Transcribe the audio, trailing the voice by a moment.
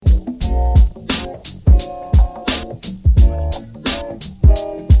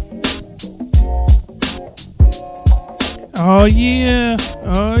Oh yeah.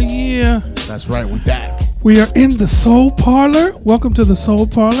 Oh yeah. That's right, we're back. We are in the Soul Parlor. Welcome to the Soul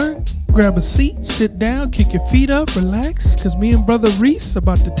Parlor. Grab a seat, sit down, kick your feet up, relax, because me and Brother Reese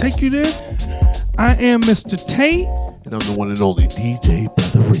about to take you there. I am Mr. Tate. And I'm the one and only DJ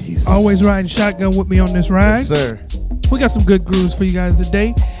Brother Reese. Always riding shotgun with me on this ride. Yes, sir. We got some good grooves for you guys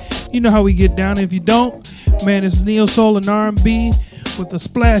today. You know how we get down. If you don't, man, it's neo soul and R&B with a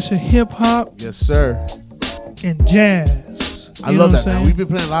splash of hip hop. Yes, sir. And jazz. I love that, man. We've been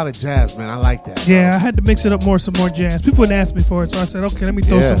playing a lot of jazz, man. I like that. Yeah, I had to mix it up more, some more jazz. People would ask me for it, so I said, okay, let me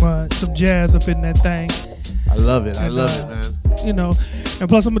throw some jazz up in that thing. I love it. I love it, man. You know, and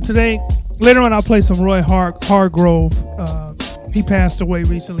plus later on, I'll play some Roy Hargrove. He passed away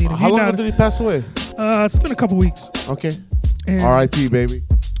recently. How long did he pass away? It's been a couple weeks. Okay. R.I.P., baby.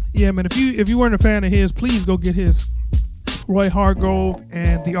 Yeah, man. If you weren't a fan of his, please go get his Roy Hargrove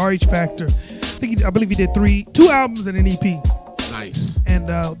and the RH Factor. I believe he did 2 albums and an EP. Nice. And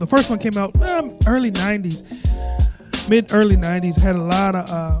the first one came out early 90s, mid-early 90s. Had a lot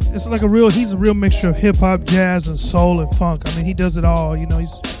of, he's a real mixture of hip-hop, jazz, and soul and funk. I mean, he does it all. You know,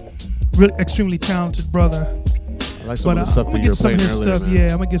 he's really extremely talented brother. I like some of the stuff that you were playing earlier, man.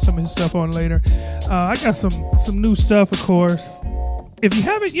 Yeah, I'm going to get some of his stuff on later. I got some new stuff, of course. If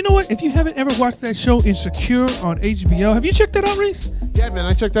you haven't ever watched that show Insecure on HBO, have you checked that out, Reese? Yeah, man,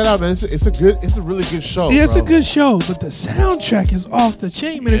 I checked that out, man. It's a really good show. Yeah, it's a good show, but the soundtrack is off the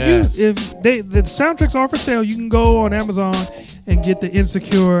chain, man. Yes. If the soundtracks are for sale, you can go on Amazon and get the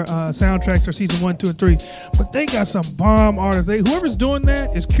Insecure soundtracks for season 1, 2, and 3. But they got some bomb artists. Whoever's doing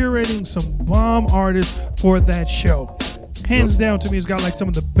that is curating some bomb artists for that show. Hands down, to me, it's got like some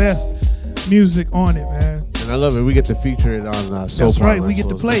of the best music on it, man. And I love it. We get to feature it on Soul Parlour. That's right. We get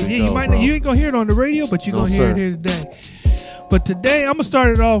to play. Yeah, you ain't gonna hear it on the radio, but you're gonna hear it here today. But today I'm gonna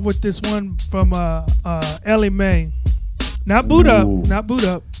start it off with this one from Ellie Mae. Not Boot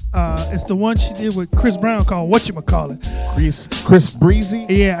Up. It's the one she did with Chris Brown called Whatchamacallit. Chris Breezy.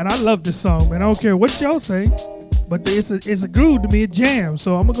 Yeah, and I love this song, man. I don't care what y'all say, but it's a groove to me, a jam.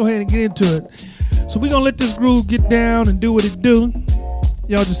 So I'm gonna go ahead and get into it. So we're gonna let this groove get down and do what it do.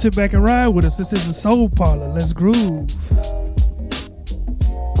 Y'all just sit back and ride with us. This is the Soul Parlor. Let's groove.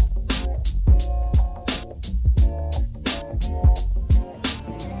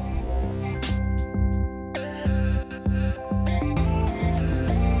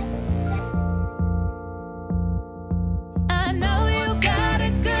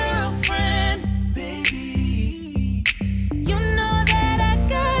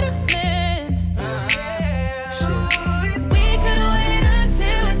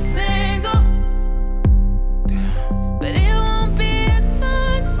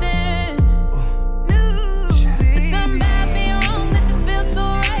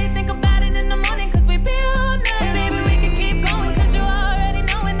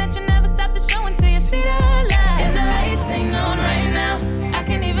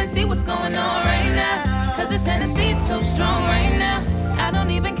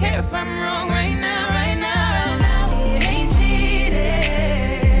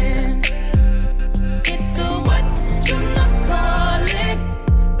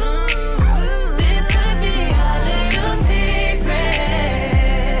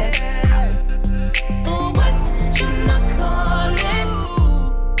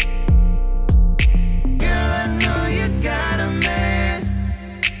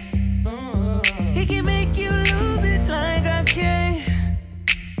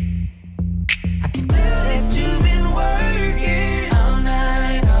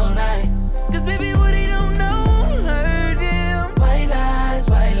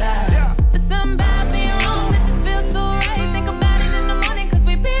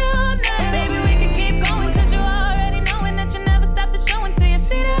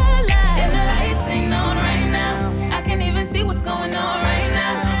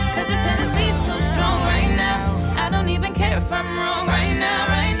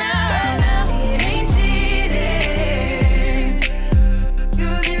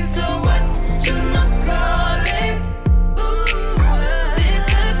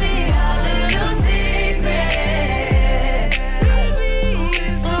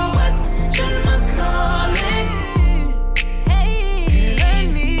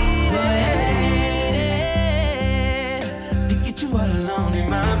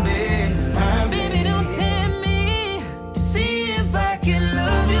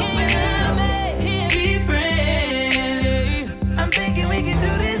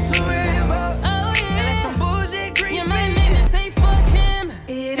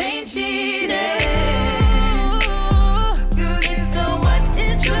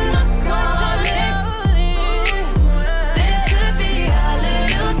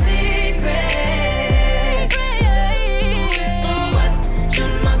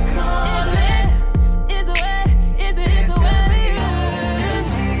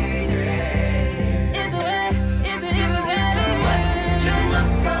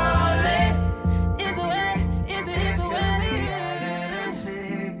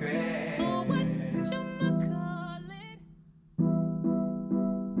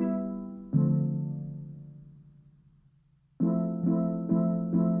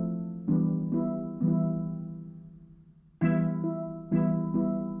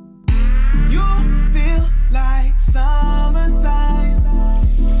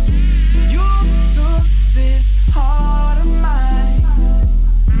 this heart of mine.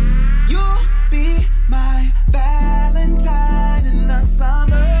 You'll be my Valentine in the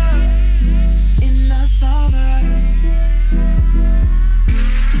summer. In the summer.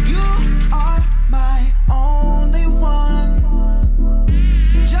 You are my only one.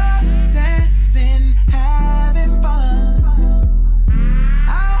 Just dancing, having fun.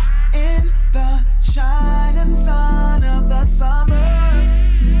 Out in the shining sun of the summer.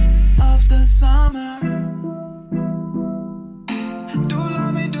 Of the summer. Do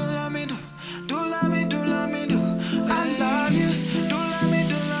love me, do love me, do. Do love me, do love me, do. I love you. Do love me,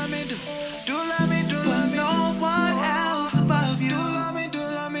 do love me, do. Do love me, do love me, do. But no one else above you. Do love me, do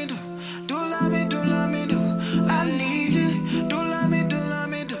love me, do. Do love me, do love me, do. I need you. Do love me, do love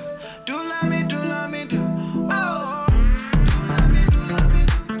me, do. Do love me, do love me, do. Oh. Do love me, do love me,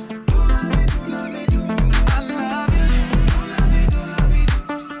 do. Do love me, do love me, do. I love you. Do love me, do love me, do.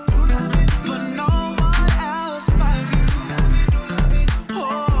 Do love me, do. But no one else above you. Do love me, do love me, do. Oh.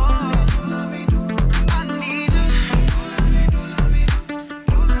 Do love me, do. I need you. Do love me, do love me, do.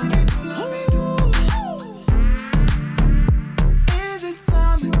 Do love me, do love me, do. Is it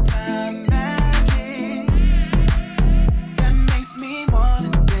summertime magic that makes me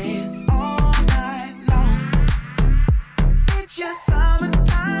wanna dance all night long? It's your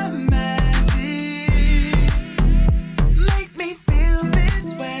summertime magic. Make me feel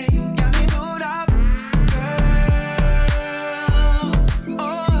this way. Got me moved up, girl.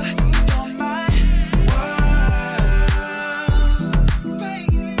 Oh, you're my world,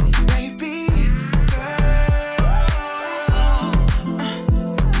 baby, girl.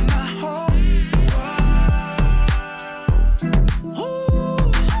 My whole world.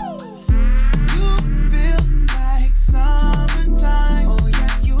 You feel like summertime. Oh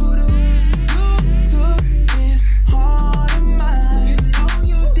yes, you do. You took this heart of mine. You know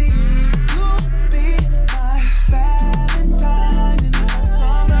you did. You'll be my Valentine in the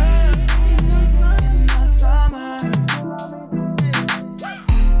summer. In the sun, in the summer.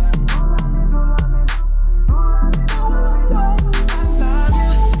 I love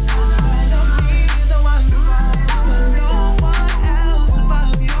you. I wanna be the one, but no one else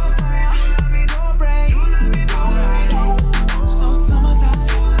above you. Your brains, your eyes, so summertime.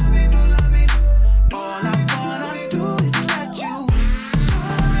 Do love me, do love me, do. All I wanna do is let you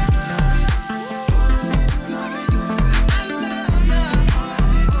shine. Do love me, do. I love you.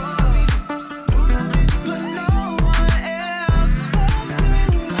 Do love me, do. But no one else above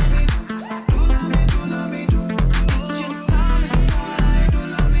you. Do love me, do love me, do. It's your summertime. Do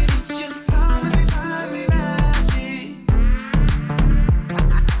love me, it's your summertime magic.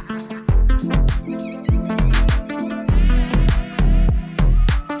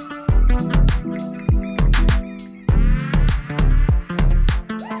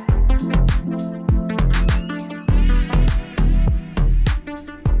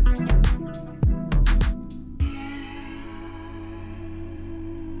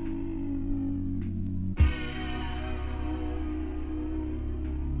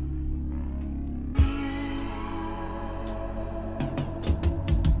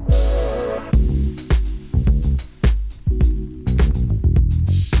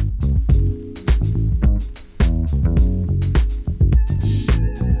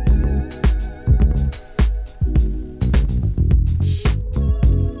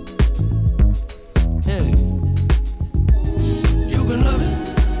 Hey, you can love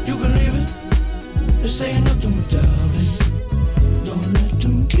it, you can leave it. This ain't nothing without it. Don't let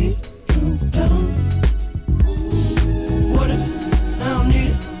them keep you down. What if I don't need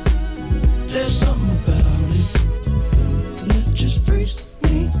it? There's something about it that just freaks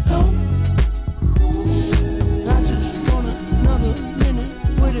me out. I just want another minute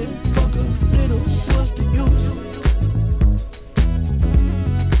with it. Fuck a little, what's the use?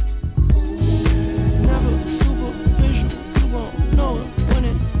 Never superficial, you won't know it when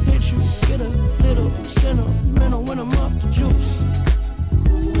it hits you. Get a little sentimental when I'm off the juice.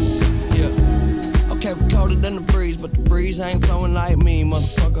 Yeah, okay, we colder than the breeze, but the breeze ain't flowing like me,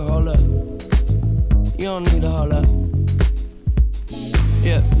 motherfucker, hold up. You don't need to hold up.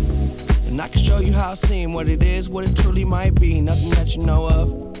 Yeah, and I can show you how I seem, what it is, what it truly might be, nothing that you know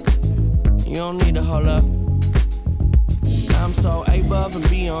of. You don't need to hold up. I'm so above and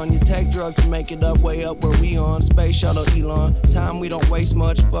beyond. You take drugs to make it up, way up where we on. Space shuttle Elon. Time we don't waste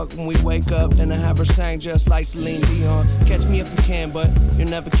much. Fuck when we wake up. Then I have her sang just like Celine Dion. Catch me if you can, but you'll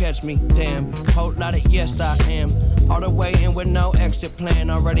never catch me. Damn. Whole lot of yes I am. All the way in with no exit plan.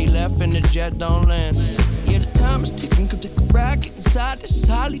 Already left and the jet don't land. Yeah, the time is ticking. Come take a ride, get inside. This is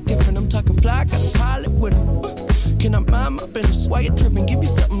highly different. I'm talking fly, got a pilot with him. Can I mind my business? Why you tripping? Give you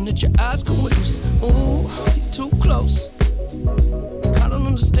something that your eyes can witness. Ooh, you too close. I don't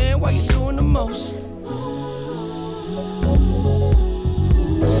understand why you're doing the most.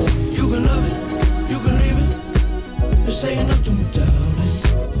 You can love it, you can leave it. They're saying nothing without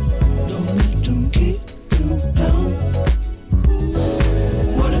it. Don't let them keep you down.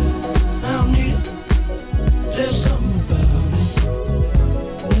 What if I don't need it? There's something about it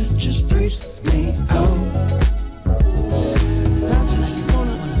that just freaks me out. I just want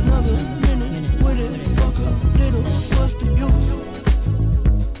another minute with it. Fuck a little, what's the use?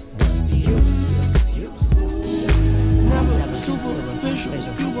 What's the use? Never superficial,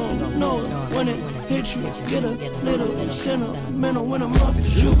 you won't know it when it hits you. Get a little sentimental when I'm off the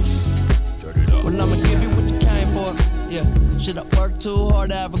juice. Well, I'ma give you what you came for. Yeah, shit, I work too hard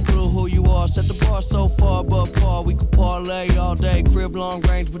to have a clue who you are. Set the bar so far above par. We could parlay all day, crib long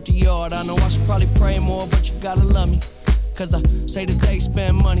range with the yard. I know I should probably pray more, but you gotta love me. Cause I say that they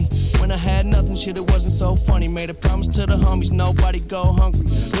spend money. When I had nothing, shit, it wasn't so funny. Made a promise to the homies, nobody go hungry.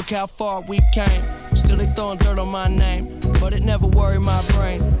 Look how far we came. Still they throwing dirt on my name, but it never worried my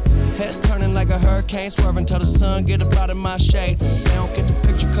brain. Heads turning like a hurricane, swerving till the sun get up out of my shade. They don't get the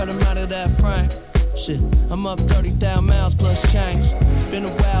picture, cut them out of that frame. Shit, I'm up 30,000 miles plus change. It's been a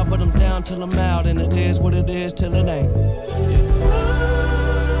while, but I'm down till I'm out. And it is what it is till it ain't.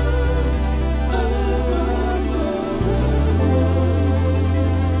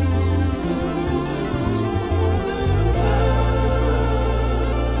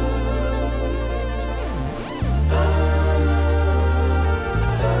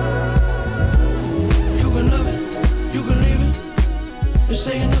 You can love it, you can leave it. They're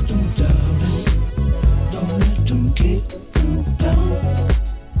saying nothing without it. Don't let them keep you down.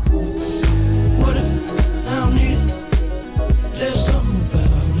 What if I don't need it? There's something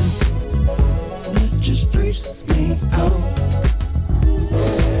about it that just freaks me out.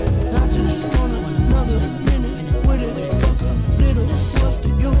 I just want another minute with it. Fuck a little, what's the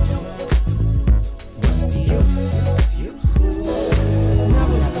use? What's the use?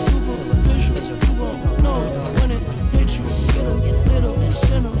 Never superficial, you won't know when it hits you. Get a little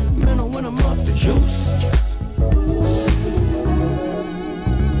sentimental when I'm off the juice.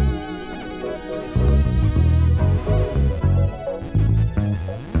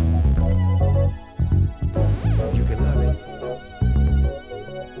 You can love it.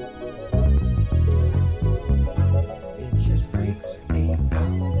 It just freaks me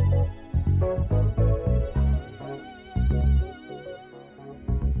out.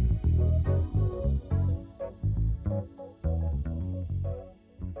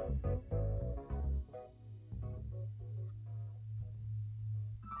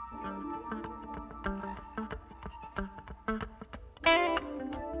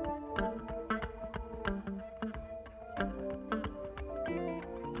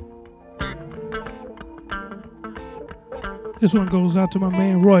 This one goes out to my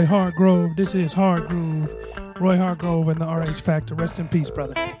man Roy Hargrove. This is Hard Groove. Roy Hargrove and the RH Factor. Rest in peace,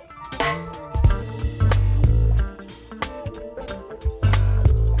 brother.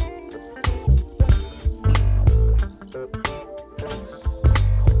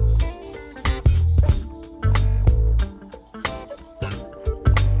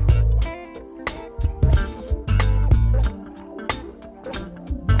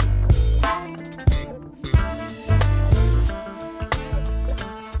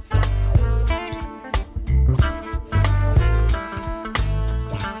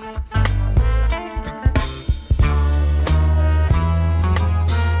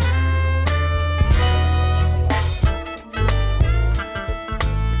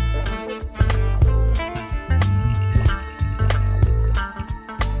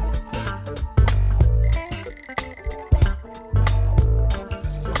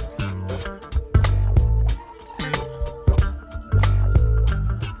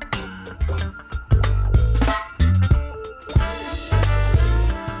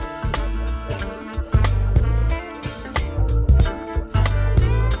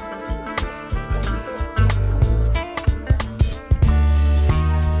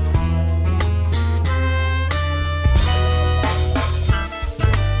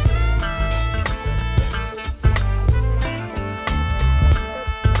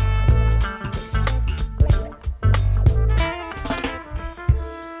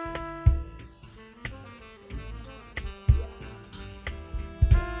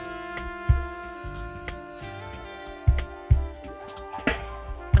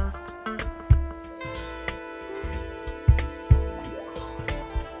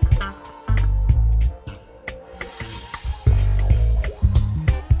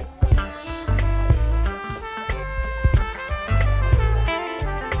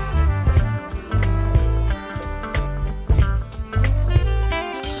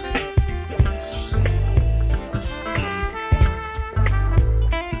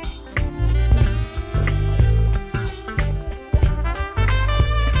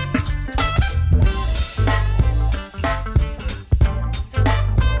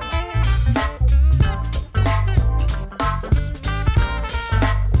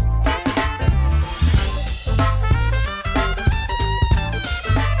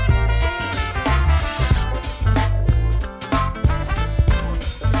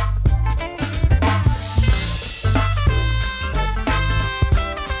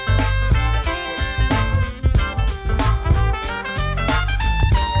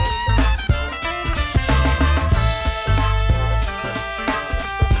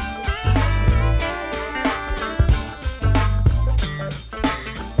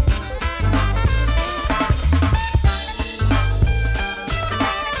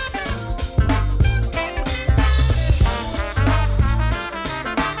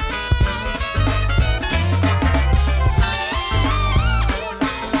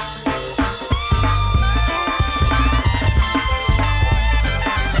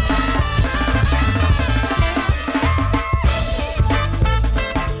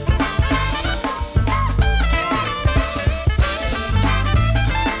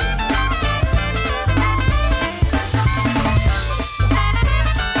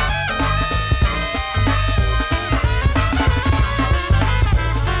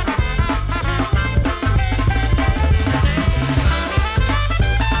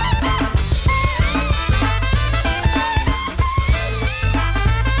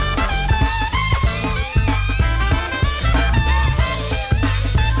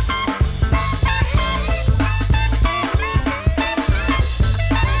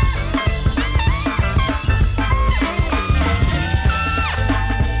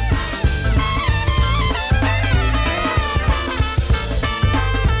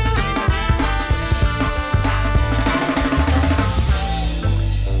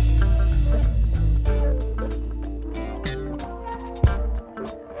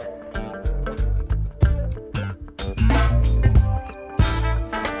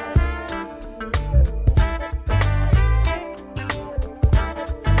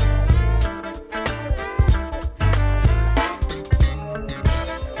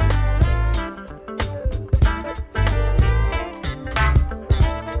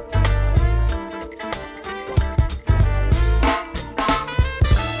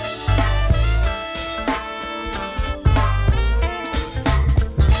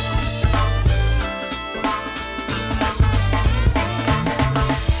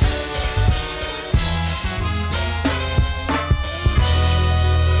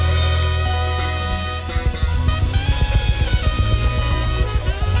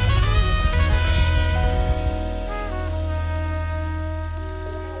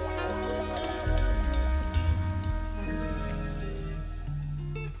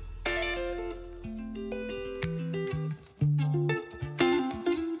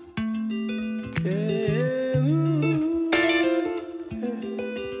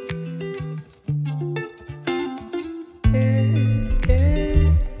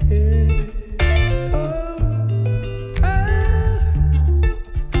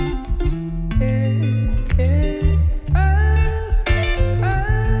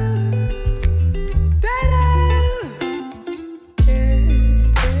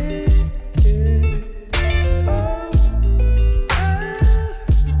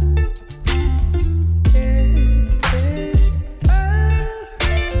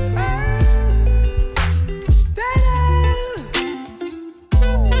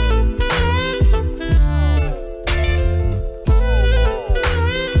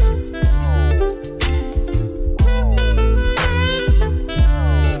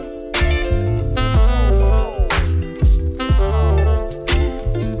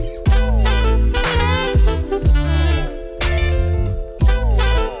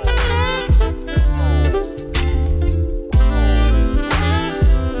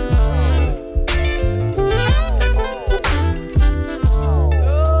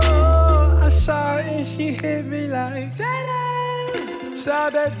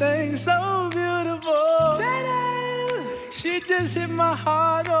 Saw that thing so beautiful. She just hit my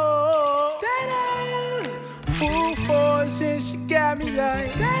heart, oh. Full force and she got me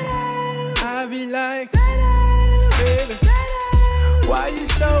like. I be like, baby, why you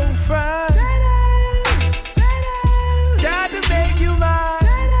so fine? Got to make you mine.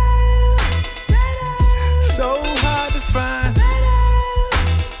 So hard to find.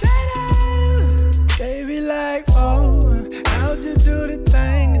 They be like, oh, how'd you do the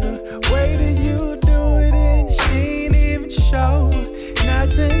thing? The way that you do it and she ain't even show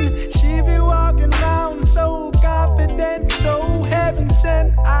nothing. She be walking around so confident, so heaven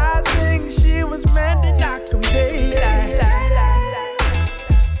sent. I think she was meant to knock them daylight.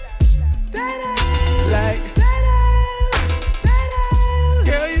 Like,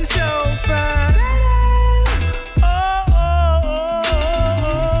 girl, you so fine. Oh, oh, oh,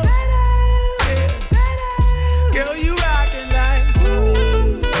 oh. Yeah. Girl, you rockin' like.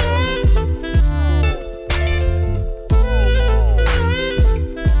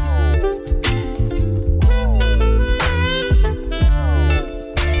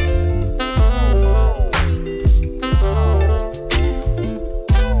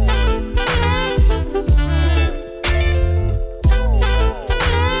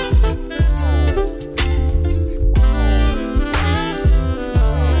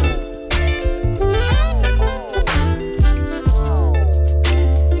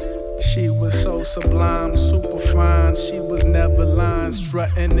 Sublime, super fine. She was never lying,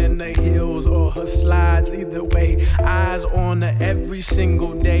 strutting in the hills or her slides. Either way, eyes on her every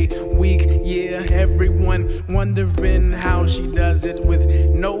single day, week, year. Everyone wondering how she does it with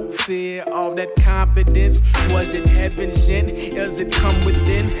no fear. All that confidence, was it heaven sent? Does it come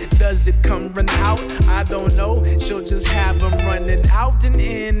within? Does it come run out? I don't know. She'll just have them running out and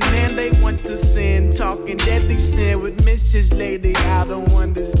in. Man, they want to sin, talking deadly sin with Mrs. Lady. I don't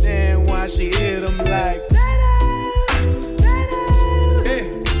understand why she hit them like. Hey,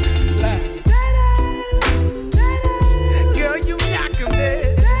 like. Girl, you knock 'em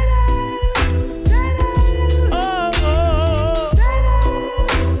dead. Oh, oh, oh.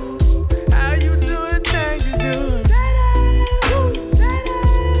 How you doing? Things you doing?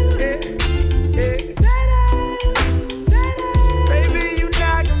 Yeah, yeah. Baby, you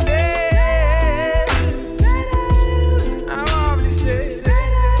knock 'em dead. I'm already said.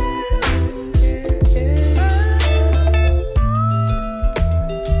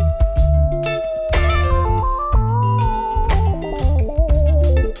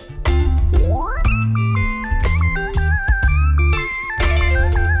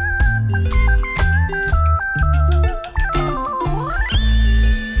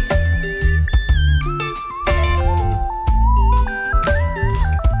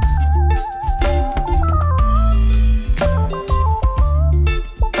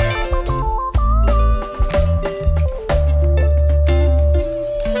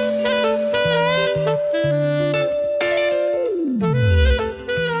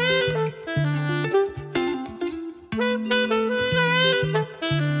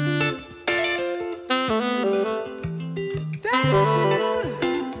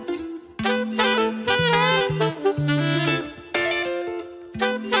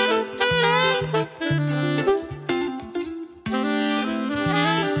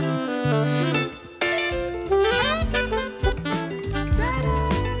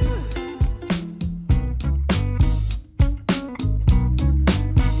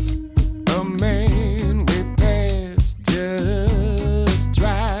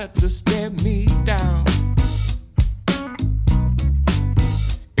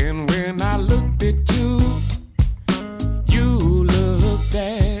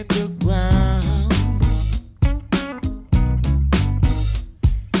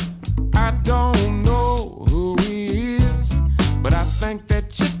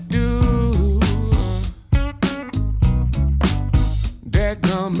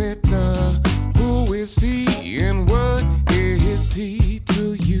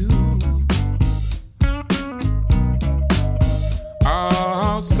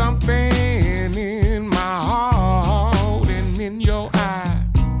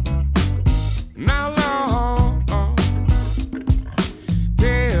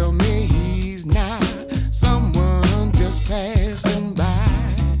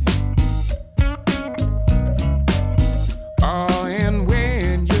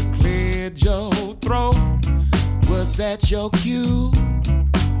 Your cue.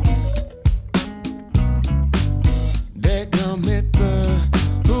 There come it,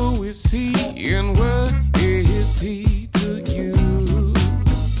 who is he and what is he to you?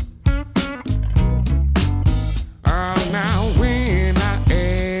 Now when I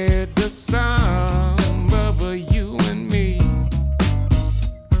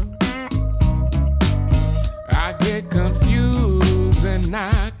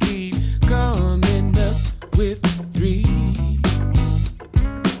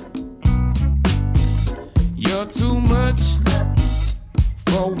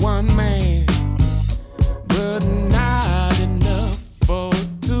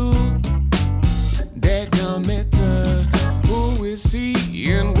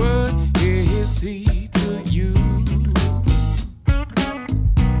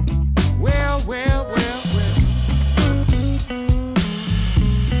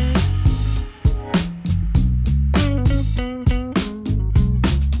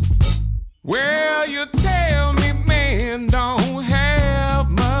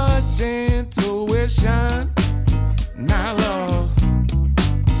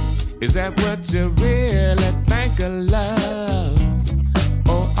Is that what you really think of love?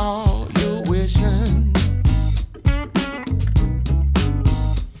 Or all you wishing?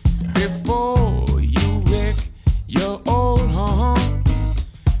 Before you wreck your old home,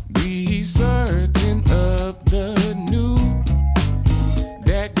 be certain of the new.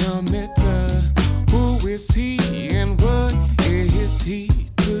 That committer, who is he and what is he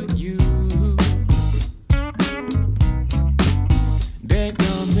to you? That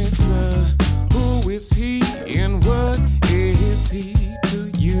committer, who is he and what is he to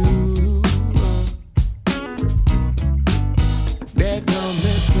you? That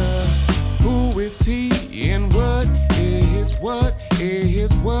committer, who is he and what is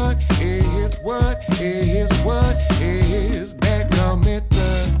that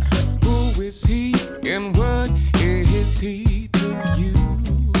committer? Who is he and what is he to you?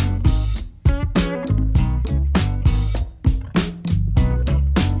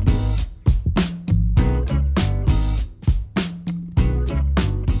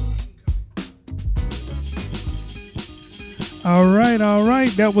 All right.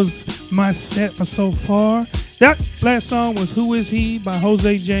 That was my set for so far. That last song was Who Is He by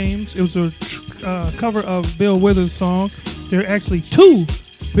Jose James. It was a cover of Bill Withers' song. There are actually two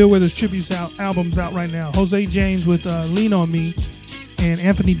Bill Withers tribute albums out right now. Jose James with Lean On Me and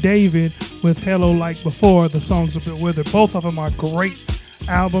Anthony David with Hello Like Before, the songs of Bill Withers. Both of them are great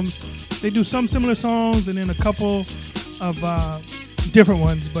albums. They do some similar songs and then a couple of different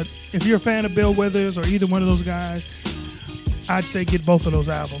ones. But if you're a fan of Bill Withers or either one of those guys, I'd say get both of those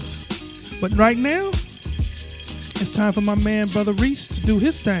albums. But right now, it's time for my man, Brother Reese, to do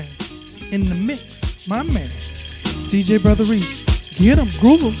his thing in the mix. My man, DJ Brother Reese. Get him,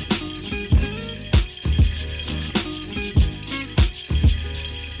 groove him.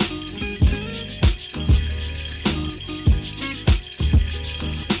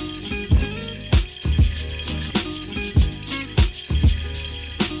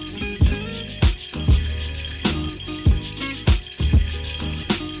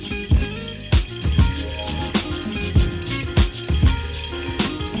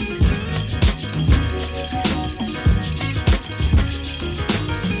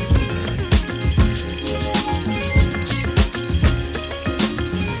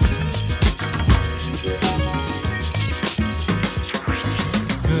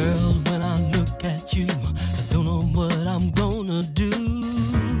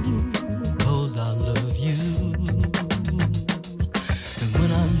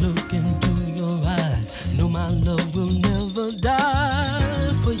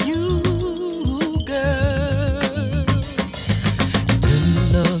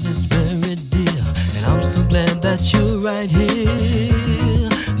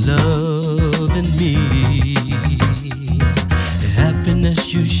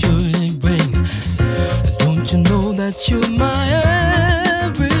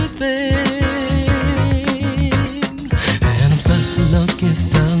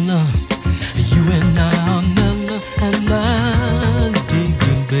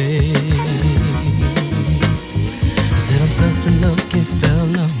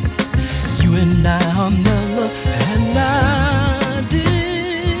 You and I are mellow,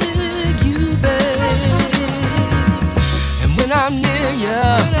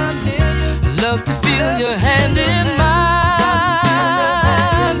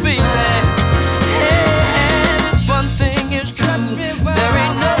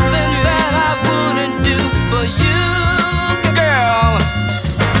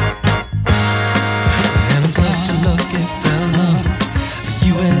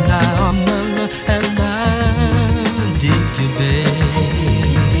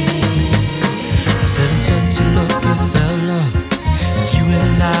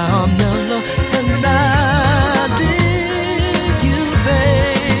 and I did.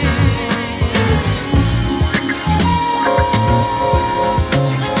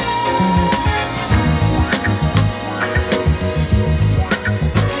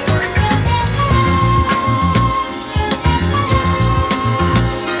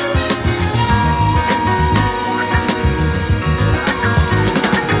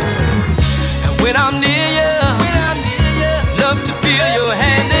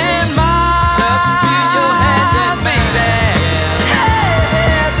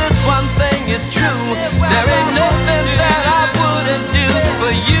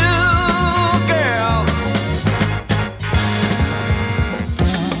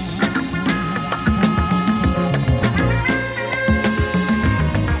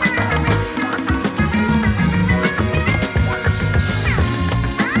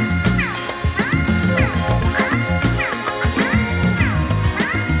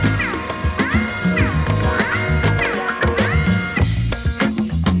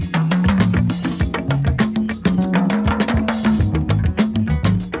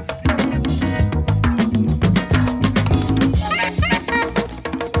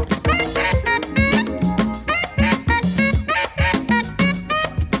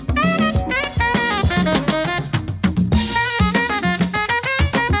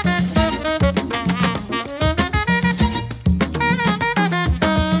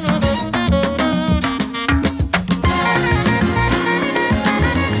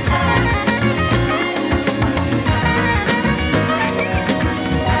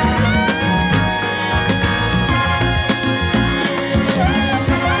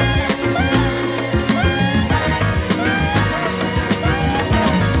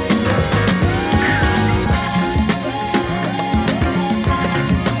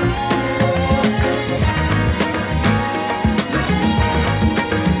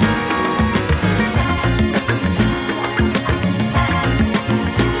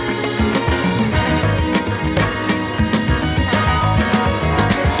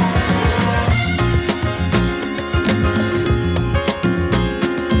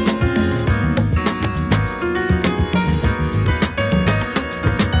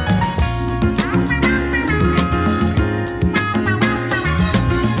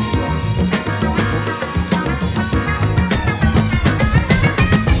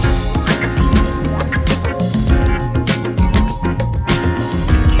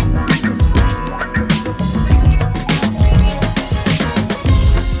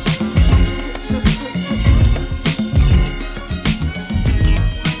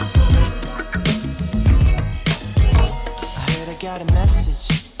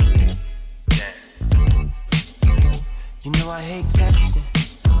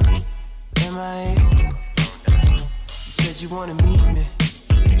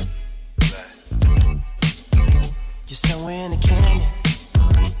 You're somewhere in a canyon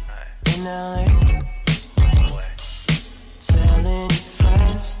in LA. Telling your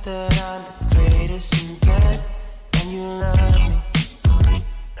friends that I'm the greatest in bed, and you love me.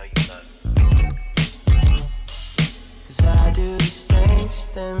 No, you love me. 'Cause I do these things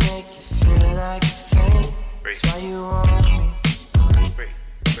that make you feel like you're faint. That's why you want me.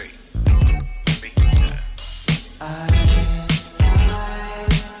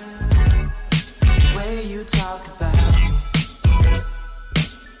 The way you talk about me.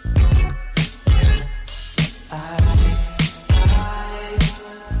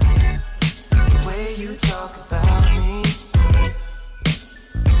 The way you talk about me.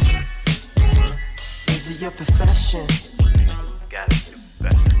 Is it your profession? Gotta be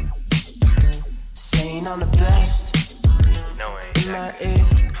profession. Saying I'm the best. No, I ain't. In my ear.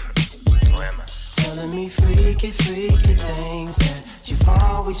 Who am I? Telling me freaky things that you've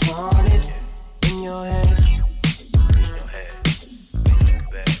always wanted in your head.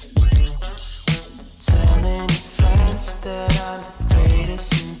 Telling your friends that I'm the greatest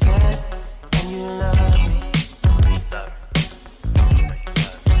in bed, and you love me.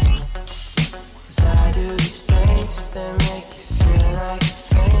 'Cause I do these things that make you feel like you're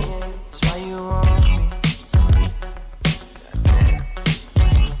faint. That's why you want me.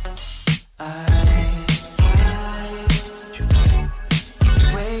 The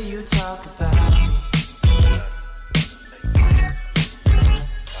way you talk about me.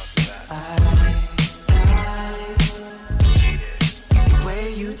 The way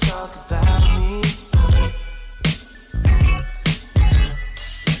you talk about me.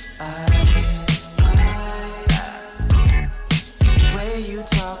 The way you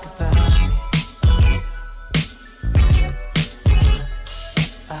talk about me.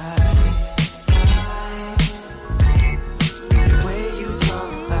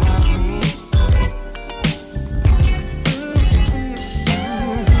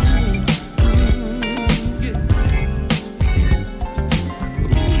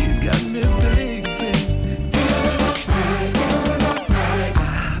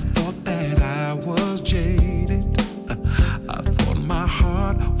 Thought that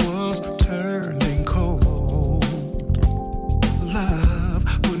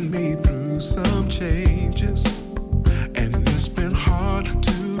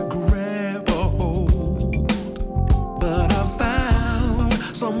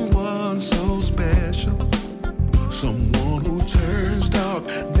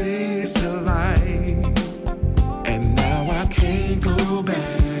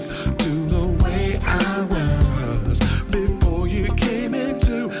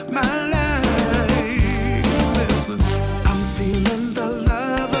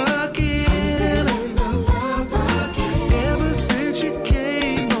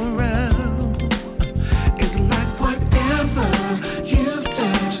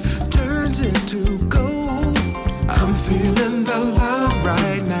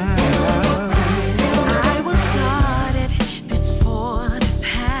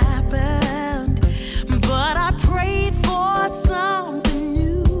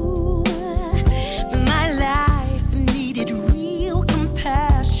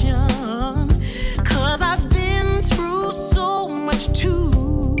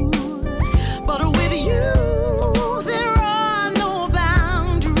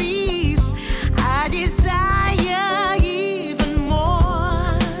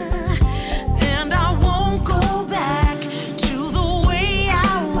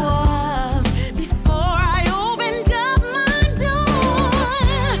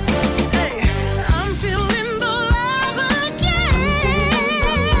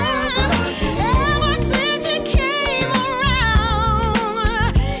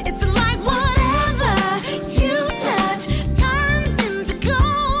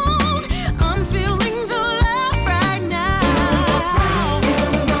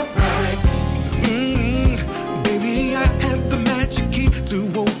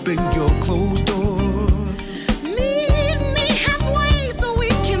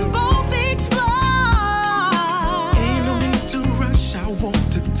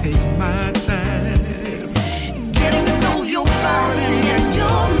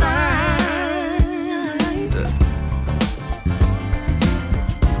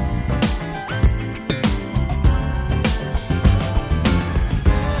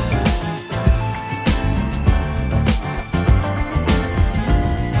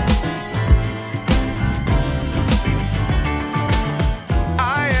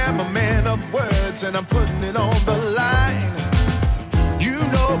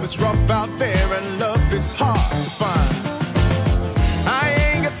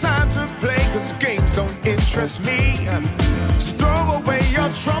interest me. So throw away your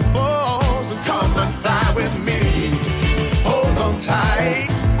troubles and come and fly with me. Hold on tight,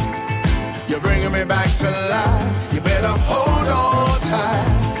 you're bringing me back to life. You better hold on tight,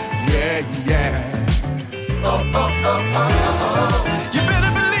 yeah, yeah. Oh, oh, oh, oh, oh. You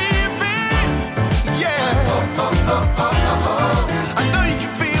better believe it, yeah. Oh, oh, oh, oh, oh. I know you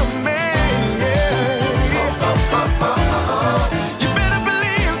can feel me, yeah. Oh, oh, oh, oh, oh. You better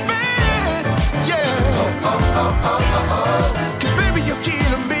believe it, yeah. Oh, oh, oh, oh, oh. 'Cause baby, you're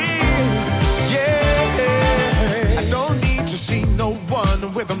killing me, yeah. I don't need to see no one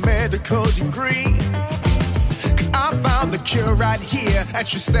with a medical degree, 'cause I found the cure right here and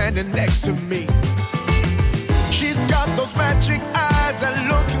she's standing next to me. She's got those magic eyes that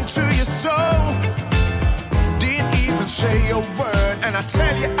look into your soul. Didn't even say a word, and I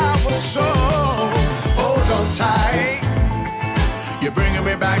tell you I was so. Hold on tight, you're bringing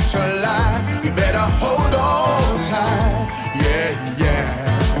me back to life. You better hold on tight, yeah, yeah.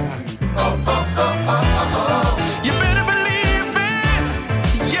 Oh, oh, oh, oh, oh, oh. You better believe it,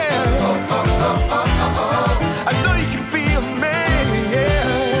 yeah. Oh, oh, oh, oh, oh, oh. I know you can feel me, yeah.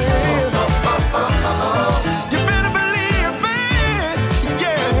 Oh, oh, oh, oh, oh. You better believe it,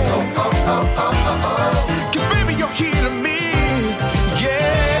 yeah. Oh, oh, oh, oh, oh. 'Cause baby, you're healing me,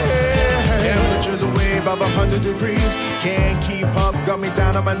 yeah. Temperature's way above 100 degrees. Can't keep up, got me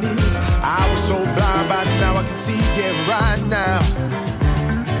down on my knees. I was so blind, but now I can see it right now.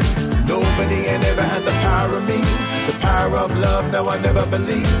 Nobody ain't ever had the power of me. The power of love, no, I never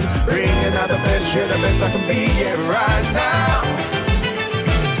believed. Bringing out the best, yeah, the best I can be, yeah, right now.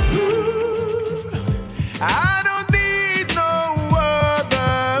 Ooh, I don't need no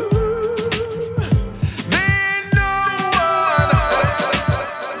other. Ooh, there's no one.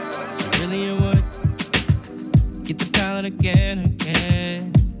 So really you would get the palette again.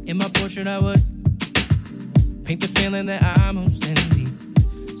 In my portrait I would paint the feeling that I'm most in deep.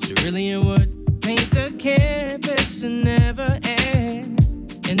 So really you would paint the canvas and never end.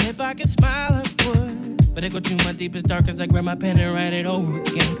 And if I could smile I would, but I go to my deepest dark as I grab my pen and write it over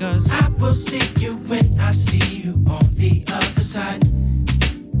again. 'Cause I will see you when I see you on the other side.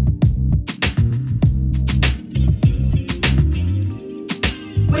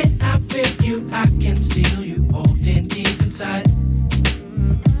 When I feel you, I can seal you holding deep inside.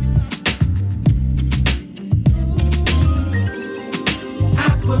 I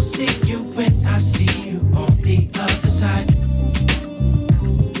will see you when I see you on the other side.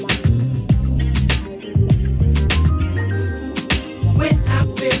 When I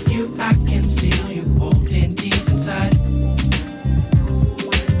feel you, I can seal you holding deep inside.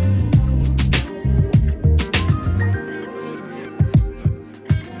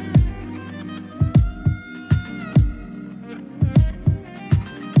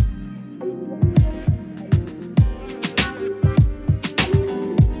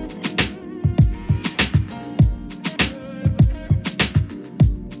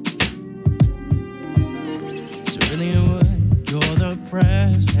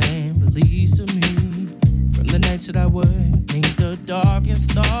 That I would paint the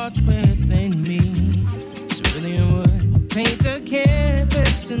darkest thoughts within me. So really I would paint the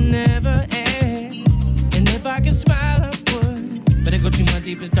canvas and never end. And if I could smile I would, but I go to my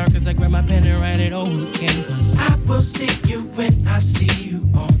deepest dark as I grab my pen and write it over again. 'Cause I will see you when I see you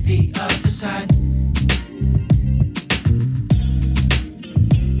on the other side.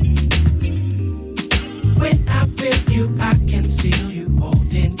 When I feel you, I can seal you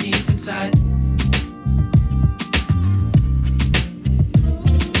holding deep inside.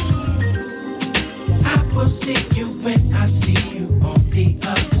 I will see you when I see you on the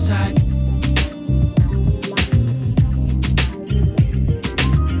other side.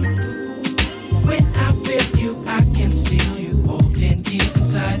 When I feel you, I can seal you holding deep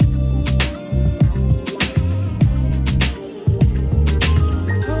inside.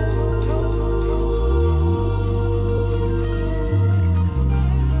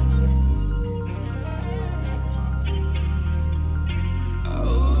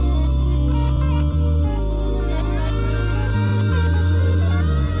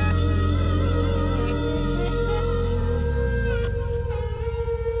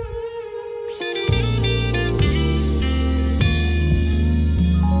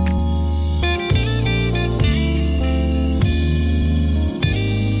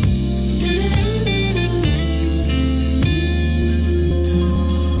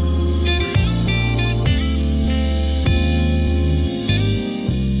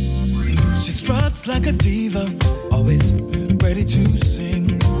 Like a diva, always ready to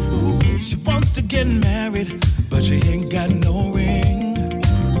sing. She wants to get married, but she ain't got no ring.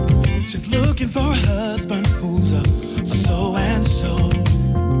 She's looking looking for a husband who's a so and so.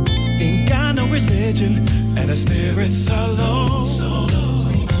 Ain't got no religion and her spirits are low. So low.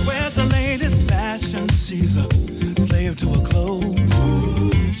 Wears the latest fashion. She's a slave to her clothes.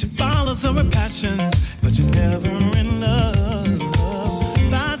 She follows her passions, but she's never in love.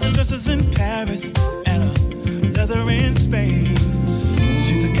 Buys her dresses in Paris and a leather in Spain.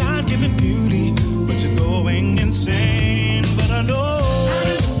 She's a God-given beauty, but she's going insane. But I know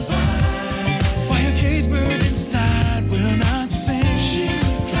why a cage bird inside will not sing. She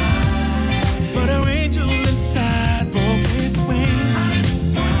will fly, but her angel inside broke its wings.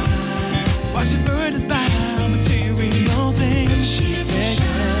 Why she's burdened by material things. She will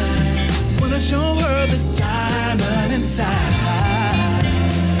shine. When I show her the diamond inside,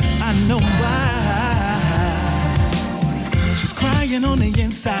 I know why. She's crying on the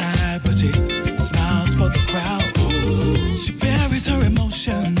inside, but she smiles for the crowd. She buries her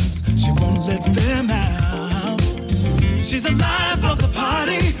emotions, she won't let them out. She's the life of the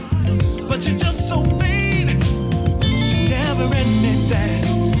party, but she's just so vain. She never admit that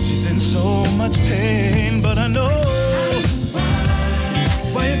she's in so much pain. But I know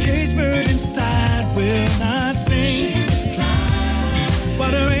why a cage bird inside will not sing. She will fly,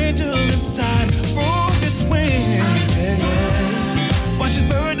 but her angel inside broke its wings. Why she's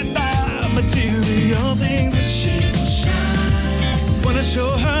burdened by material things. She will shine. Wanna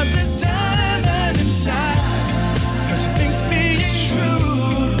show her the diamond inside, 'cause she thinks being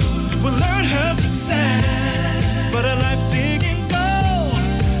true will learn her success. But her life digging gold,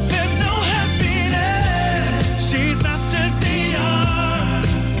 there's no happiness. She's mastered the art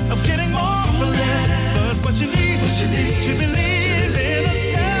of getting more for less. But what she needs to believe in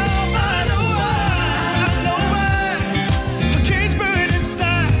herself. I know why. A cage bird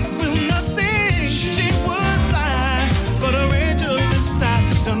inside will not sing. She would fly, but her angel inside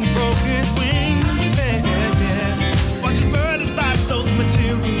done broke his wings. Yeah. While she's burdened by those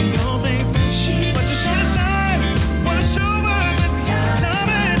material things, but she's trying to shine. Wanna show her the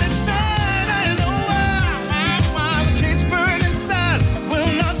diamond inside. I know why the cage bird inside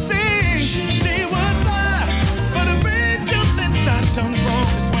will not sing. She would fly, but her angel inside done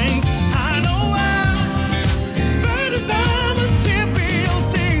broke his wings. I know why. She's burdened by material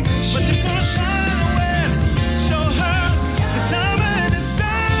things, but she's gonna shine when show her the diamond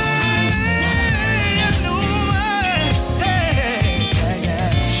inside. I know why. Hey, yeah.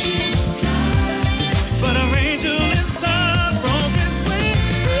 She will fly, but her angel inside broke his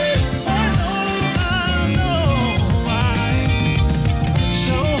wings. I know why.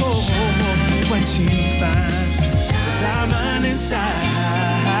 Show when she finds the diamond inside.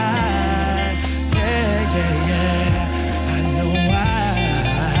 Yeah. I know why.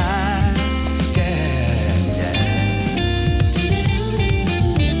 Yeah.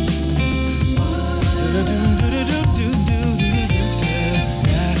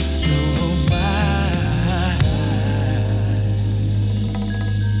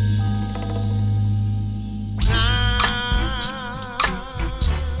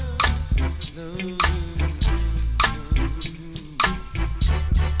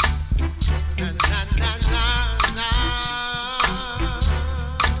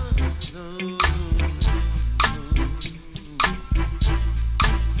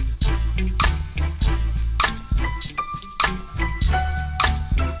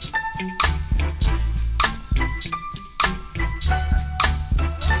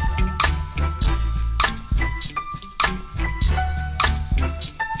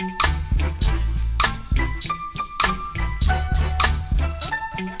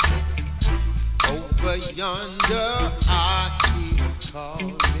 Over yonder, I hear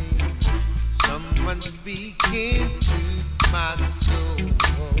calling. Someone speaking to my soul.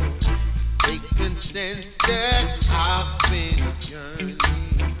 They can sense that I've been yearning.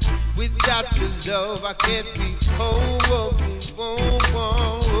 Without your love, I can't be whole.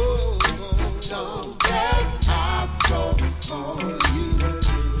 It's a song that I wrote for you,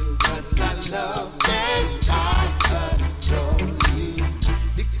 'cause I love and I adore you.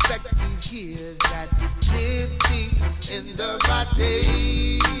 Expect to hear that live deep in the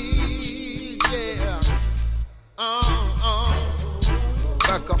body. Yeah.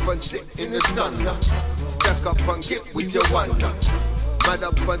 Back up and sit in the sun. Stack up and get with your one. Mad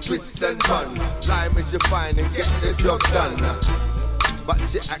up and twist and run. Lime as you find and get the job done. But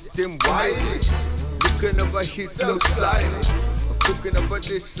you're acting wily. Looking over here so slyly. Cooking up a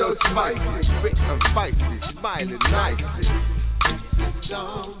dish so spicy. Fit and feisty, smiling nicely. It's a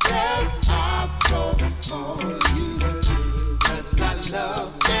song that I wrote for you, 'cause I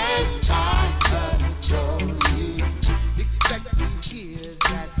love and I adore you. Expect to hear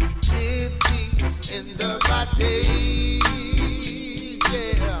that live in the body.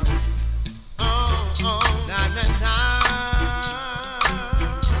 Yeah. Na na na.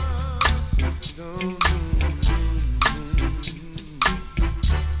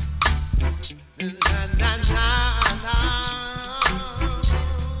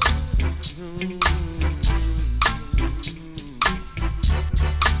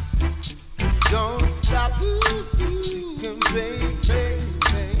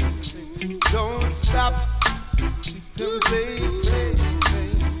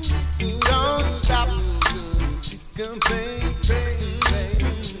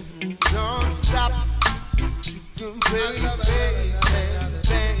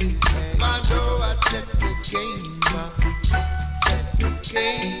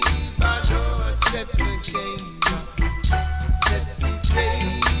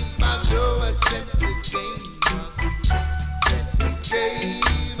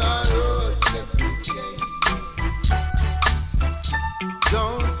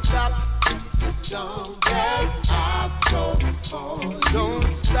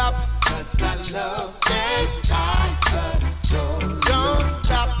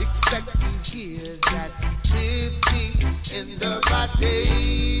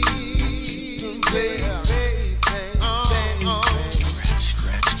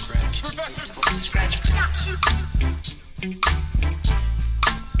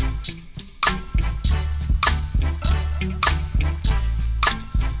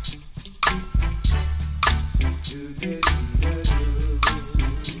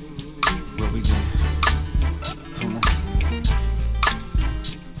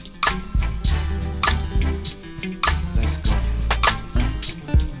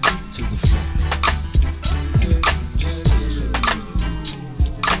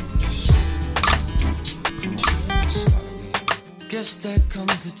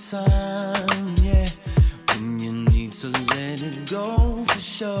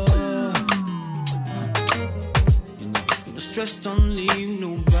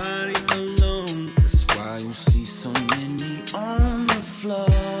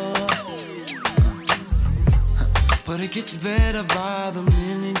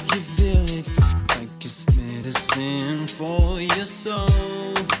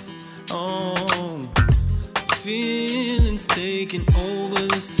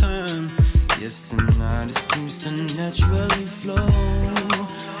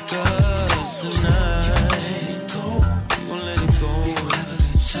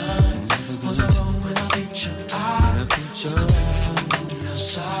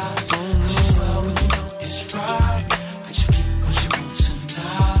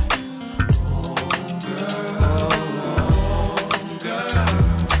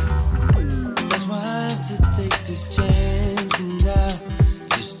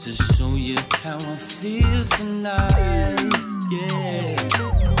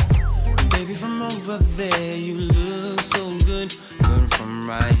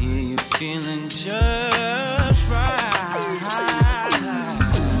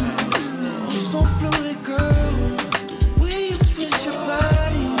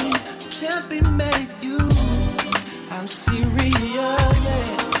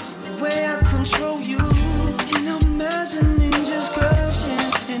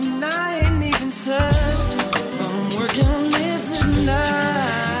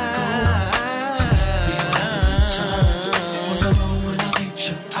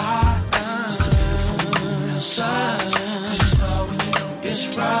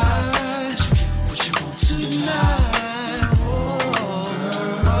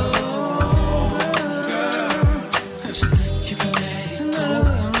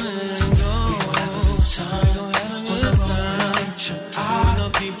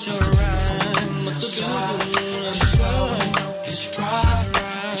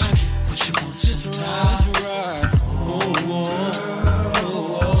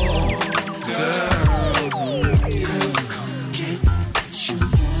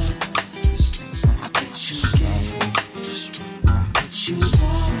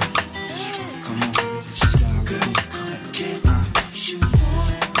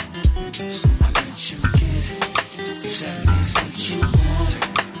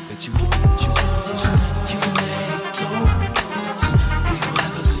 You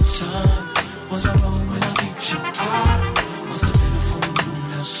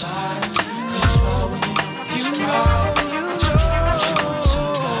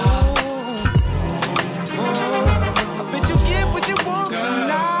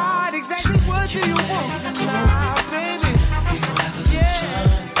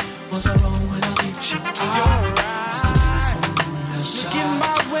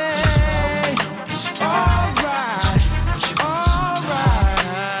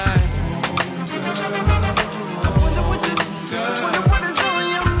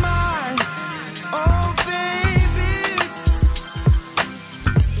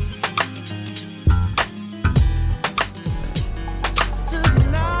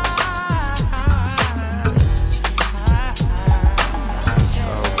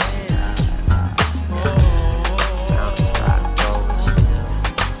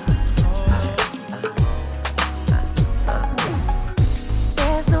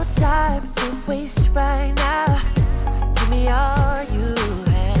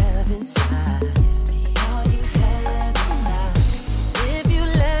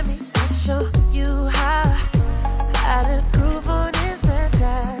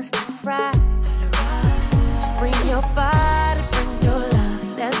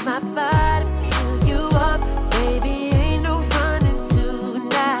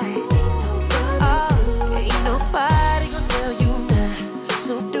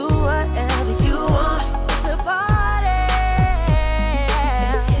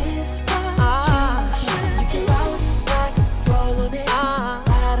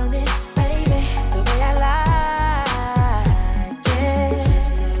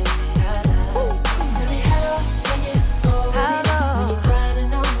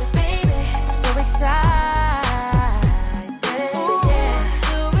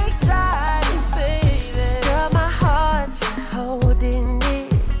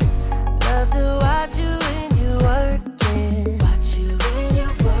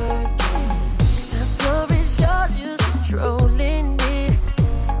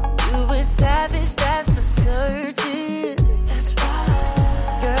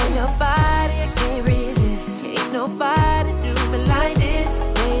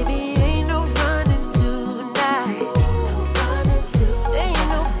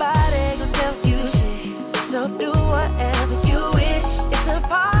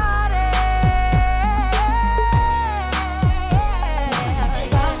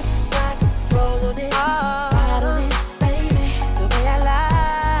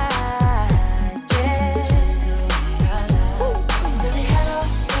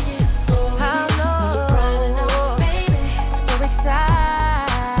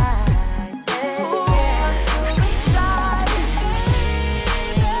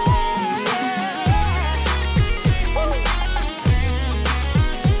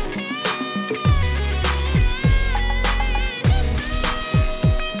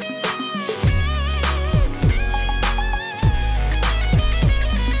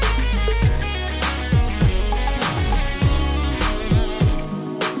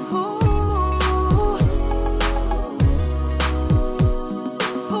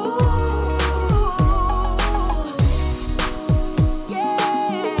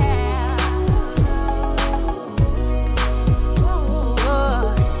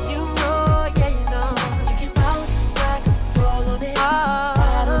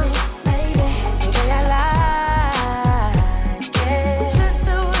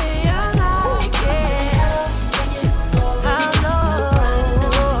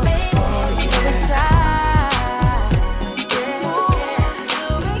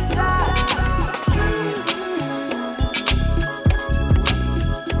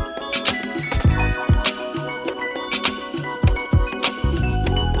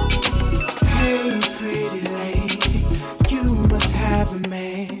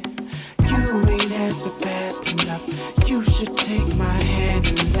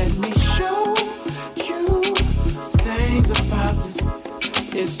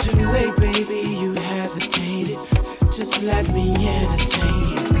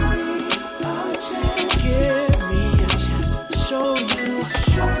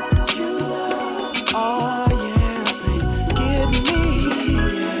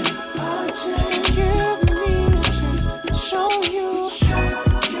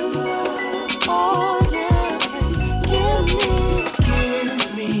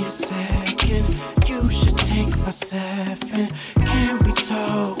my 7. Can we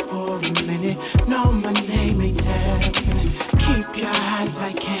talk for a minute? No, my name ain't definite. Keep your heart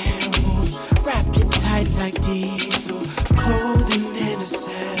like camels, wrap you tight like diesel. Clothing in a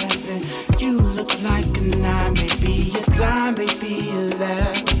 7. You look like a 9, maybe a dime, maybe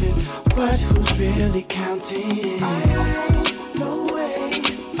 11. But who's really counting? I ain't no way.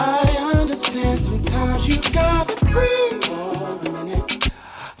 I understand sometimes you gotta breathe for a minute.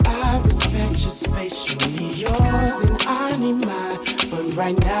 I respect your space, you need yours and I need mine. But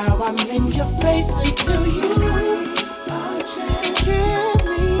right now I'm in your face until you a chance. Give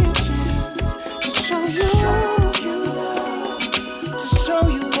me a chance to show you love, to show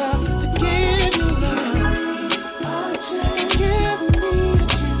you love, to give you love. A chance. Give me a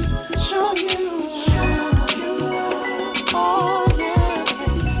chance to show you love. Oh yeah,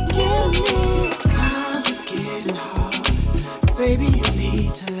 give me. Times is getting hard, baby. You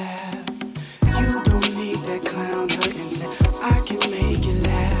need to laugh. You don't need that clown hug and say I can make you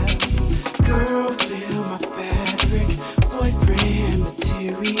laugh. Girl, feel my fabric, boyfriend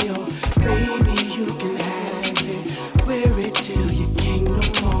material. Baby, you can have it. Wear it till you can't no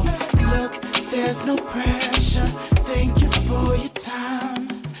more. Look, there's no pressure. Thank you for your time.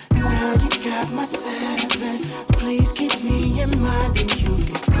 Now you got my 7. Please keep me in mind, and you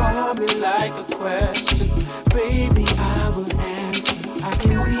can call me like a question. Baby, I will answer. I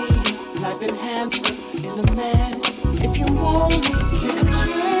can be life enhancer in a man. If you want me, take a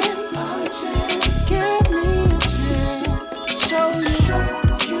chance. Give me a chance to show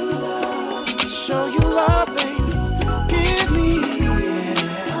you love, to show you love, baby. Give me a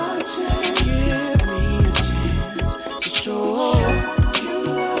chance. Give me a chance to show you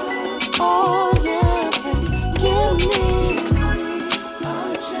love. Oh yeah, baby. Give me a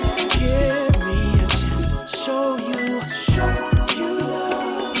chance. Give me a chance to show you love.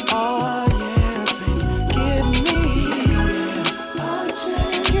 Oh yeah, baby. Give me a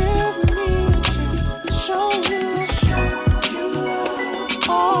chance. Give me a chance to show you love.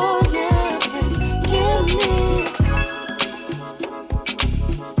 Oh yeah, baby. Give me.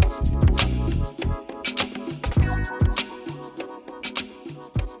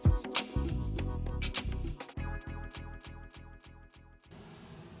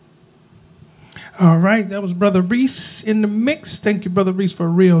 All right, that was Brother Reese in the mix. Thank you, Brother Reese, for a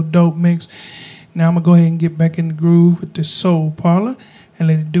real dope mix. Now I'm going to go ahead and get back in the groove with the Soul Parlour and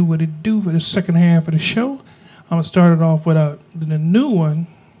let it do what it do for the second half of the show. I'm going to start it off with the new one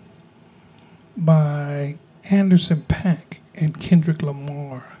by Anderson .Paak and Kendrick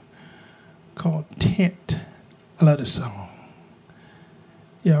Lamar called Tent. I love this song.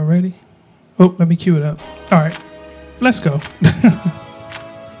 Y'all ready? Oh, let me cue it up. All right, let's go.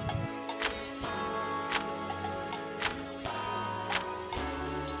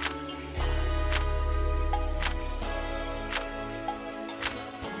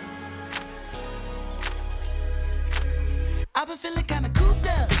 I've been feeling kinda cooped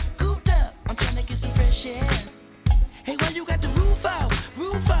up. I'm trying to get some fresh air. Hey, why you got the roof out?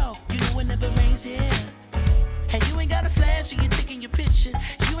 You know it never rains here. Hey, you ain't got a flash when you're taking your picture.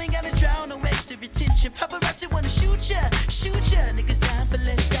 You ain't gotta draw no extra attention. Paparazzi wanna shoot ya. Niggas dying for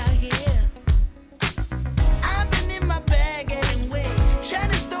less out here. I've been in my bag anyway,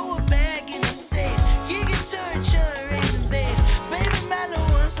 trying to throw a bag in the safe. You can turn in the base. Baby, my little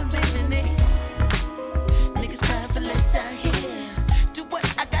wants some baby names. Niggas crying for less out here. Do what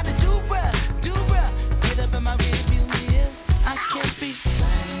I gotta do, bruh. Get up in my rearview mirror. I can't be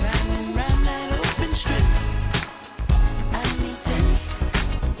riding round that open strip. I need tents,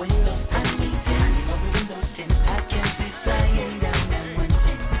 windows tint. I need tents, windows tint. I can't be flying down that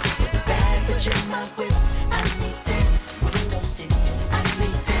 110 with a bad bitch in my whip. I need tents, windows tint. I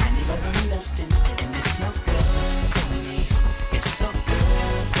need tents, windows tint. And it's no good for me. It's so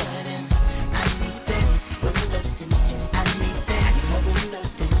good for them. I need tents, windows tint. I need tents,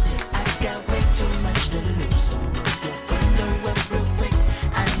 windows tint. I got way too much to lose, so roll your window up real quick.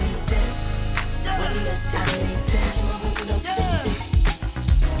 I need tents, windows tint. I need tents, windows tint.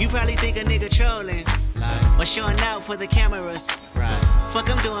 You probably think a nigga trolling, or showing out for the cameras. Fuck,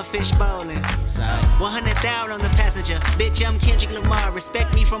 I'm doing fish bowling. 100,000 on the passenger. Bitch, I'm Kendrick Lamar.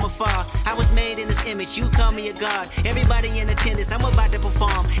 Respect me from afar. I was made in this image. You call me a god. Everybody in attendance. I'm about to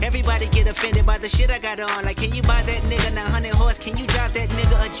perform. Everybody get offended by the shit I got on. Like, can you buy that nigga 900 horse? Can you drive that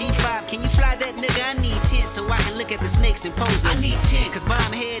nigga a G5? Can you fly that nigga? I need 10 so I can look at the snakes and poses. I need 10 cause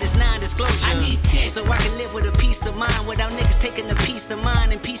bomb head is non-disclosure. I need 10 so I can live with a peace of mind without niggas taking a piece of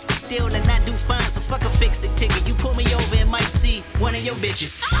mine and peace be still and not do fine. So fuck a fix-it ticket. You pull me over and might see one of your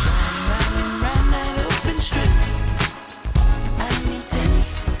bitches. Round that open strip. I need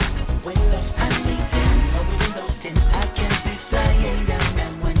tents, windows. I need tents, windows.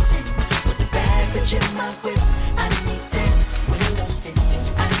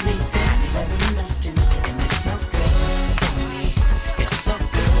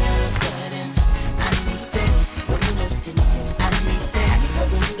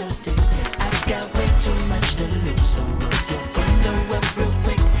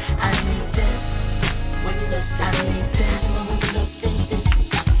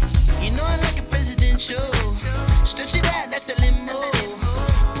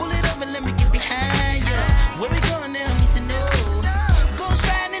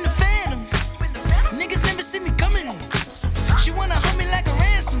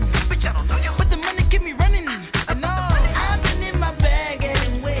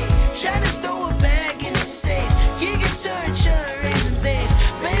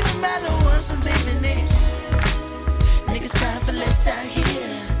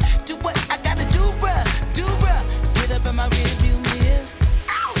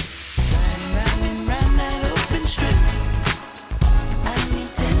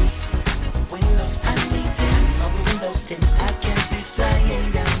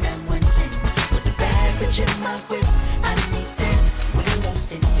 engine, my whip. I need dance, windows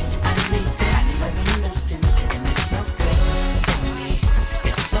tinted. I need dance, my windows tinted. And it's no good for me,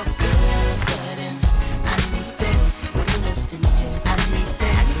 it's so good for them. I need dance, windows tinted. I need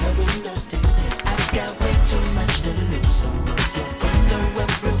dance, my windows tinted. I've got way too much to lose, so roll your window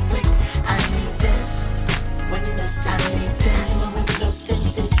up real quick. I need dance, windows tinted. I need dance, my windows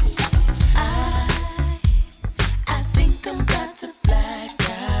tinted. I think I'm about to black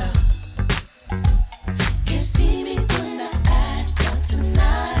out. Can't see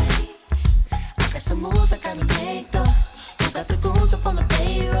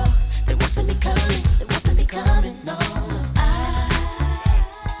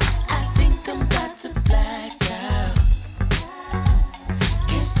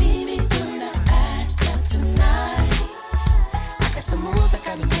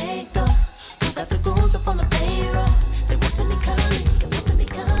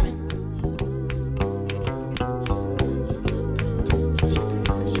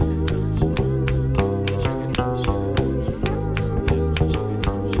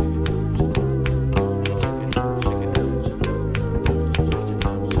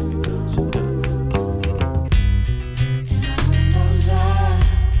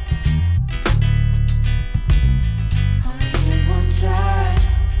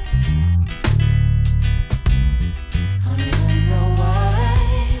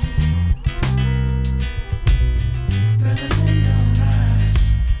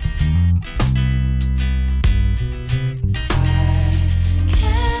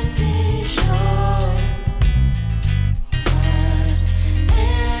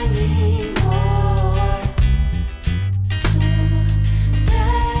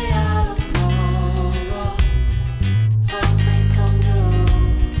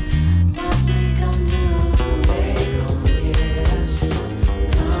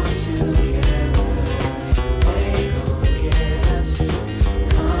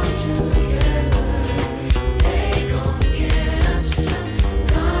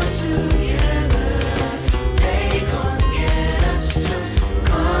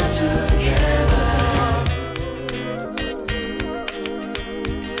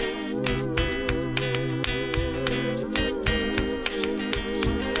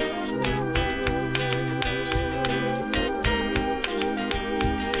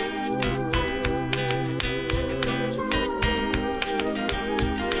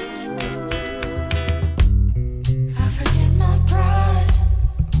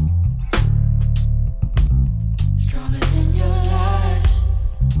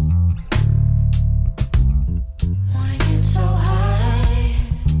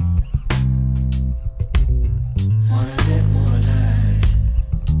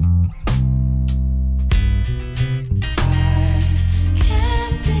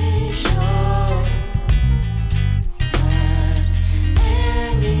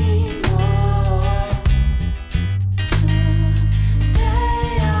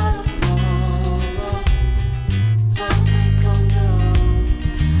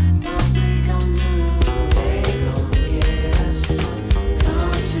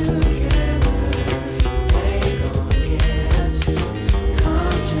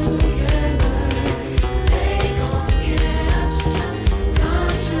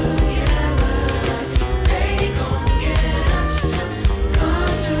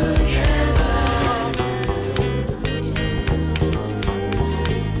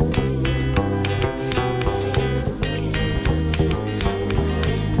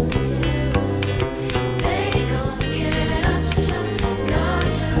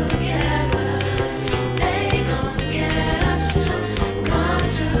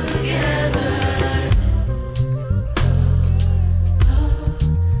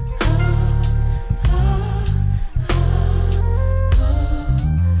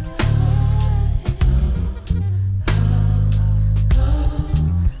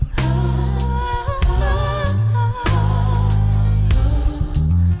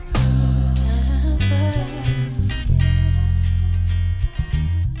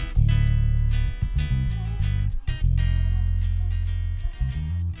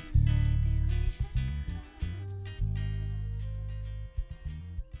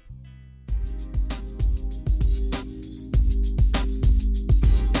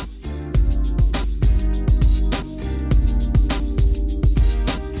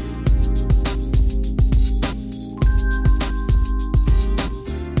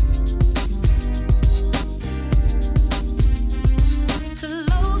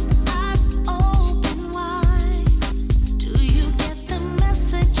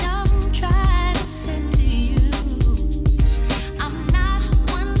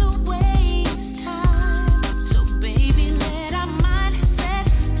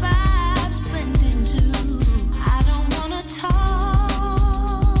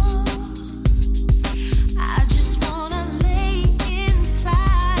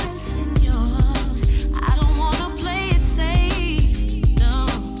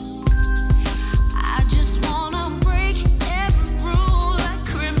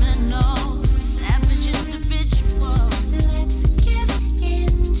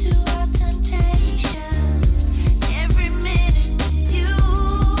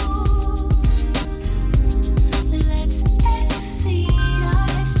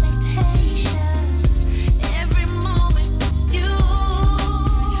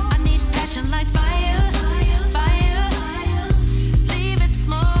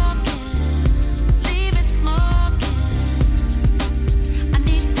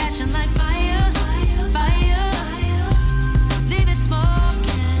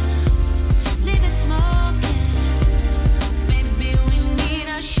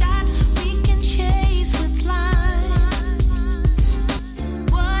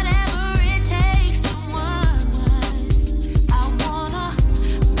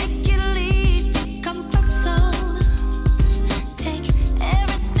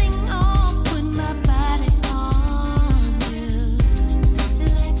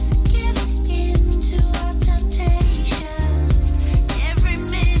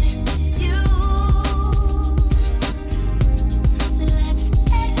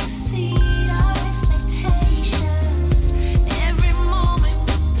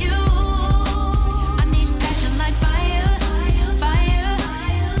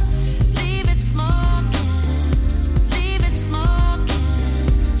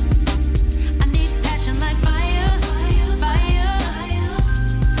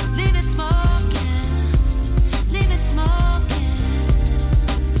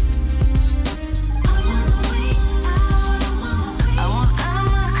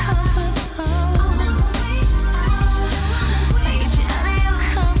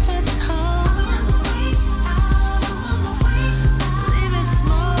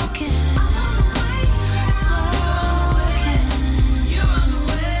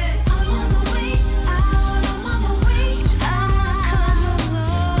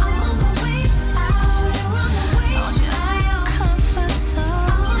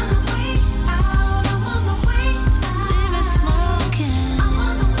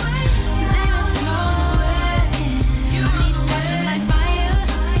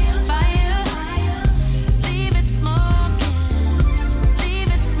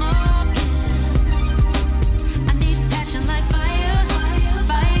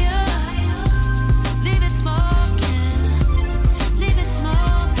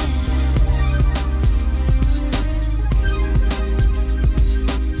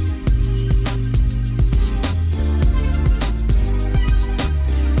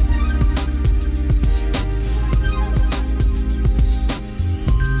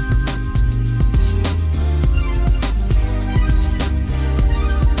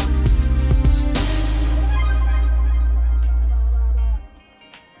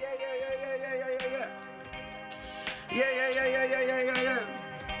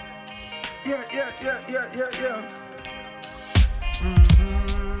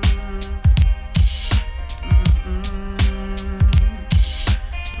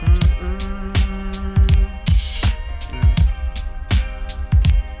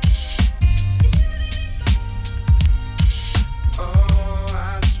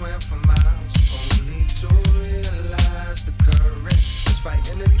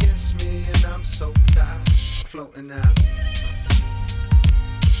floating out.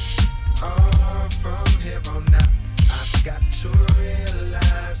 Oh, from here on out, I've got to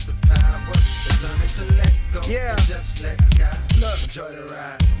realize the power is learning to let go and just let God. Look, enjoy the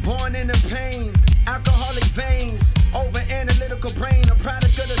ride. Born in the pain, alcoholic veins, over analytical brain, a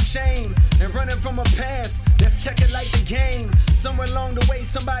product of the shame, and running from a past that's checking like the game. Somewhere along the way,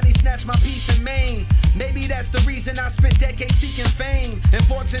 somebody snatched my peace in Maine. Maybe that's the reason I spent decades seeking fame and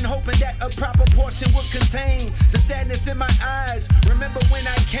fortune, hoping that a proper portion would contain the sadness in my eyes. Remember when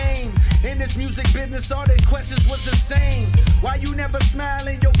I came in this music business, all these questions was the same. Why you never smile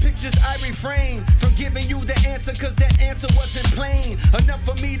in your pictures? I refrain from giving you the answer, cause that answer wasn't plain enough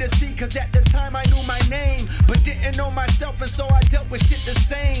for me to see. Cause at the time I knew my name, but didn't know myself, and so I dealt with shit the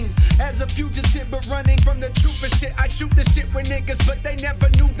same. As a fugitive, but running from the truth and shit. I shoot the shit with niggas, but they never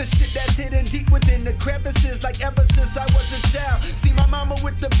knew the shit that's hidden deep within the crevices. Like ever since I was a child, see my mama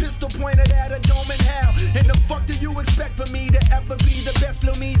with the pistol pointed at a dome and how. And the fuck do you expect for me to ever be the best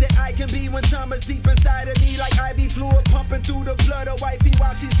little me that I can be when trauma's deep inside of me, like IV fluid pumping through the blood of wifey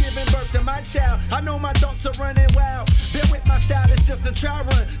while she's giving birth to my child. I know my thoughts are running wild. Bear with my style, it's just a trial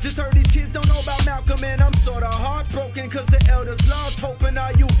run. Just heard these kids don't know about Malcolm, and I'm sorta heartbroken cause the elders lost hope in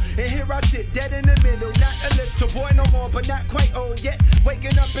our youth. And here I sit dead in the middle, not a little boy no more, but not quite old yet.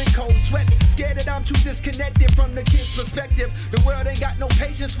 Waking up in cold sweats, scared that I'm too disconnected from the kid's perspective. The world ain't got no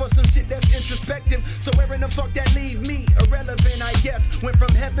patience for some shit that's introspective. So where in the fuck that leave me? Irrelevant, I guess. Went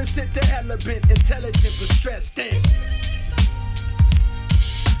from heaven sent to hell bent, intelligent but stressed. Damn.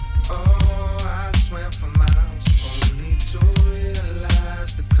 Oh, I swam for miles, only to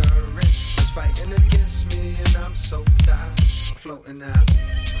realize the current is fighting against me, and I'm so tired, I'm floating out.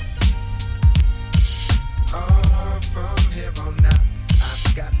 Oh, from here on out,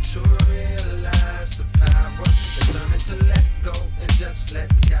 I've got to realize the power is learning to let go and just let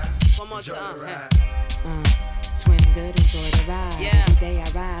God. One more time. Swim good, enjoy the ride. Yeah. Every day I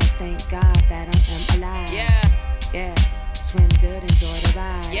rise, thank God that I am alive. Yeah. Swim good, enjoy the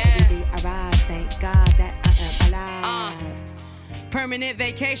ride. Yeah. Every day I rise, thank God that I am alive. Permanent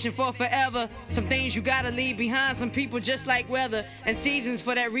vacation for forever. Some things you gotta leave behind. Some people just like weather and seasons.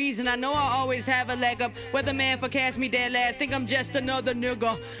 For that reason, I know I always have a leg up. Weatherman forecast me dead last. Think I'm just another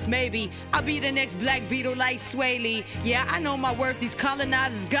nigga. Maybe I'll be the next Black Beetle like Sway Lee. Yeah, I know my worth. These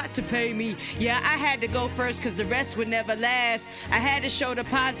colonizers got to pay me. Yeah, I had to go first cause the rest would never last. I had to show the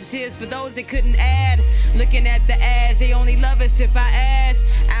positives for those that couldn't add. Looking at the ads, they only love us if I ask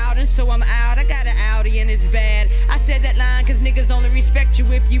out, and so I'm out. I got an Audi and it's bad. I said that line cause niggas only respect you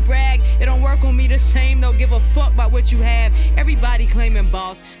if you brag. It don't work on me the same, don't give a fuck about what you have. Everybody claiming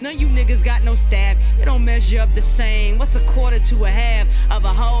boss, none you niggas got no staff. It don't measure up the same. What's a quarter to a half of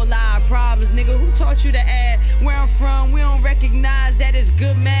a whole lot of problems, nigga? Who taught you to add? Where I'm from, we don't recognize that it's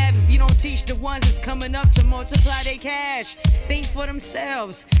good math. If you don't teach the ones that's coming up to multiply their cash, think for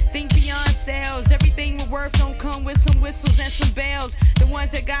themselves, think beyond sales. Everything with worth don't come with some whistles and some bells. The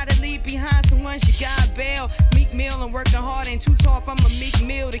ones that gotta leave behind, some ones you gotta bail. Meek Mill and working hard ain't too tall from a Meek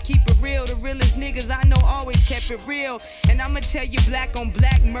Mill. To keep it real, the realest niggas I know always kept it real. And I'ma tell you, black on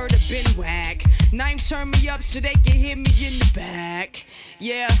black murder been whack. Knife turn me up so they can hit me in the back.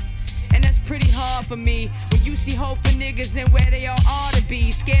 Yeah. And that's pretty hard for me when you see hope for niggas and where they all ought to be.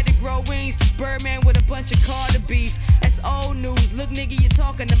 Scared to grow wings, Birdman with a bunch of Carter beef. That's old news. Look, nigga, you're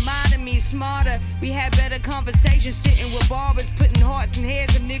talking to modern me, smarter. We had better conversations sitting with barbers, putting hearts in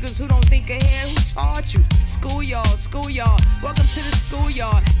heads of niggas who don't think ahead. Who taught you? Schoolyard. Welcome to the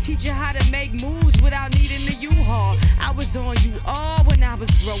schoolyard. Teach you how to make moves without needing a U-Haul. I was on you all when I was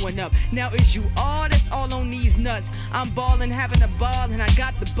growing up. Now it's you all that's all on these nuts. I'm ballin', having a ball, and I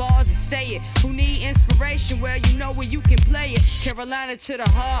got the balls to say it. Who need inspiration? Well, you know where you can play it. Carolina to the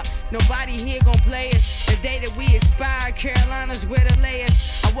heart, nobody here gon' play it. The day that we expire, Carolina's where the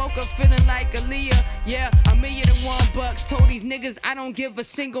layers. I woke up feeling like Aaliyah, yeah, $1,000,001. Told these niggas I don't give a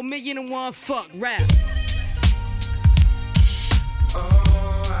single $1,000,001 fuck rap.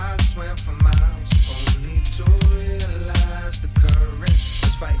 Oh, I swam for miles, only to realize the current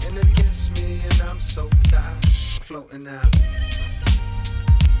is fighting against me, and I'm so tired, floating out.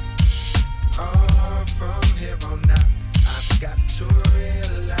 Oh, from here on out, I've got to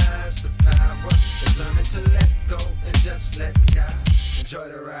realize the power is learning to let go and just let God. Enjoy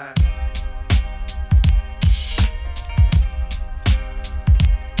the ride.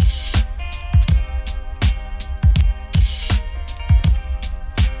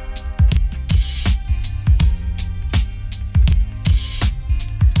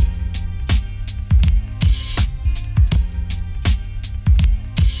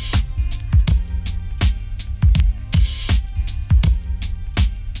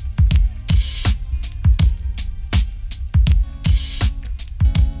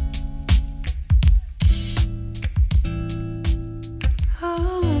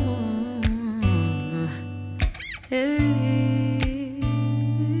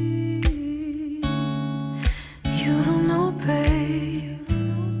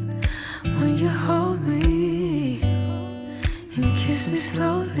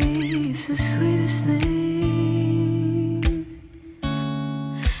 me is the sweetest thing,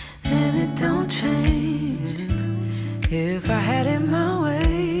 and it don't change. If I had it my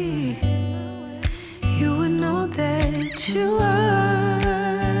way, you would know that you are.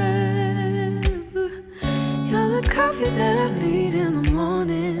 You're the coffee that I need in the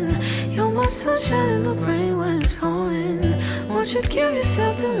morning. You're my sunshine in the rain when it's pouring. Won't you give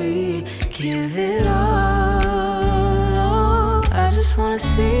yourself to me? Give it all. I just wanna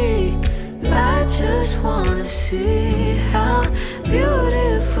see. I just wanna see how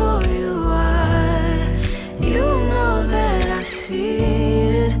beautiful you are. You know that I see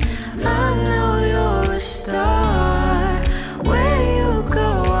it. I know you're a star. Where you go,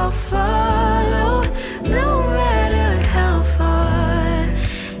 I'll follow, no matter how far.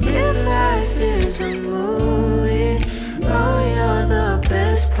 If life is a movie, oh, you're the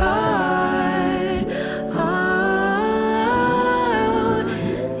best part. Oh,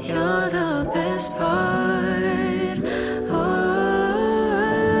 you're the best part. Oh,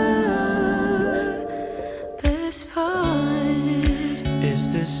 best part. Is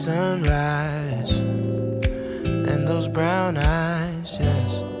this sunrise and those brown eyes?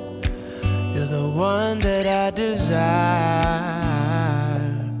 Yes, you're the one that I desire.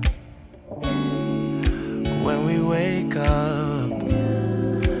 When we wake up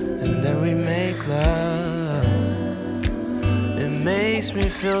and then we make love, it makes me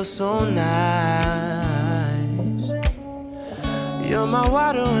feel so nice. You're my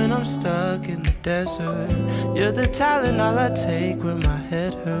water when I'm stuck in the desert. You're the Tylenol I take when my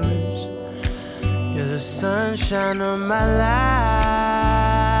head hurts. You're the sunshine of my life.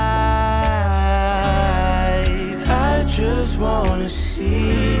 I just wanna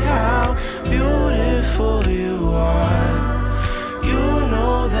see how beautiful you are. You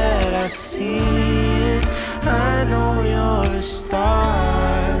know that I see it. I know you're a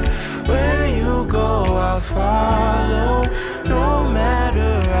star. Where you go, I'll follow, no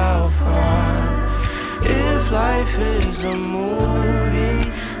matter how far. If life is a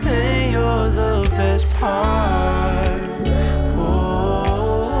movie, then you're the best part.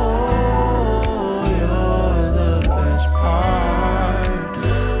 Oh, you're the best part.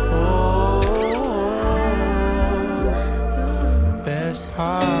 Oh, best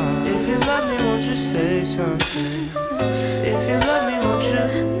part. If you love me, won't you say something? If you love me, won't you?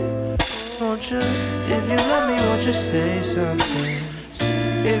 Won't you? If you love me, won't you say something?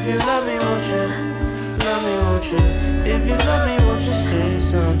 If you love me, won't you? Love me, won't you? If you love me, won't you say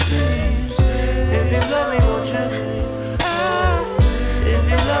something? If you love me, won't you? If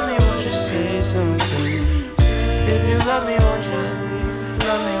you love me, won't you say something? If you love me, won't you?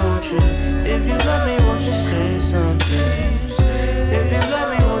 Love me, won't you? If you love me, won't you say something? If you love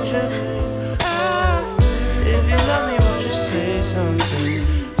me, won't you? If you love me, won't you say something?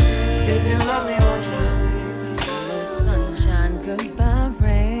 If you love me, won't you? Good sunshine, goodbye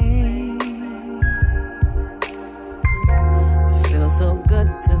rain. It feels so good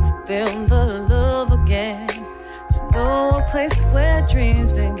to feel the love again, to know a place where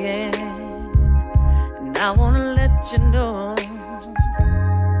dreams begin. And I wanna let you know,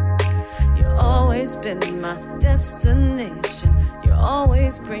 you've always been my destination. You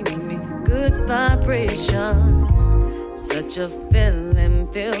always bring me good vibration. Such a feeling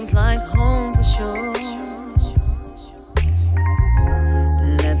feels like home for sure.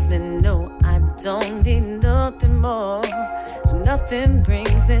 Lets me know I don't need nothing more. Nothing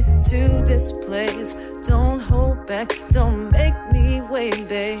brings me to this place. Don't hold back, don't make me wait,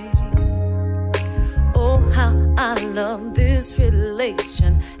 babe. Oh, how I love this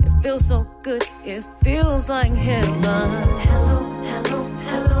relation. It feels so good, it feels like heaven. Hello, hello,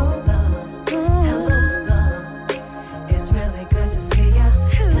 hello, love. Hello, love. It's really good to see ya.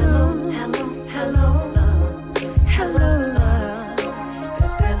 Hello, hello, hello, love. Hello, love.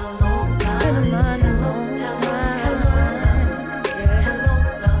 It's been a long time. Been a mighty long time. Hello,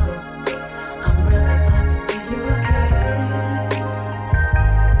 love. I'm really glad to see you again.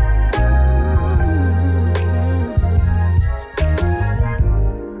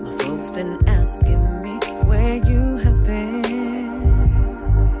 My folks been asking me where you have been.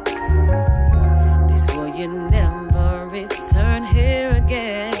 They swore you never return here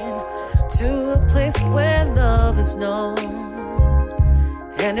again, to a place where love is known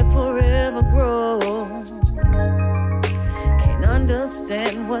and it forever grows. Can't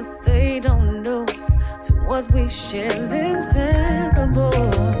understand what they don't know, so what we share is inseparable.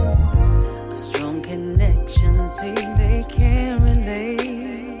 A strong connection, see they can relate.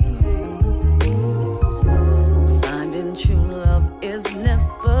 Finding true love is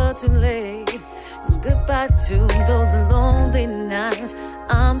never too late. Goodbye to those lonely nights.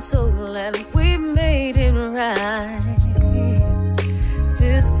 I'm I'm so glad we made it right.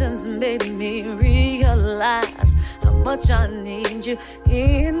 Distance made me realize how much I need you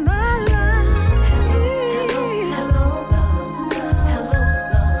in my life. Hello, love. Hello,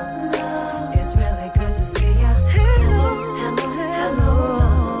 love. It's really good to see you. Hello, love.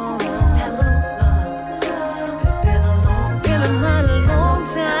 It's been a long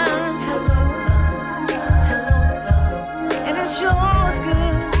time. Hello, love. And it sure is good.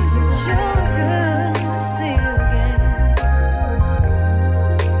 Sure is good to see you again.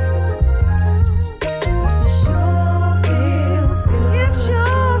 It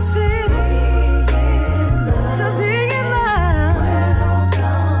sure feels to be in love.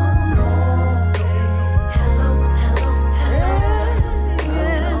 Welcome home. Hello,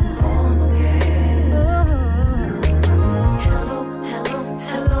 welcome home again.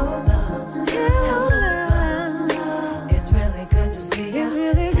 Hello, love. Hello, love. It's really good to see you. It's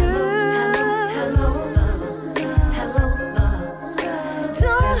really good. Hello, love.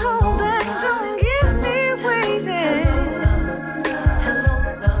 Don't hold back. Don't give me waiting.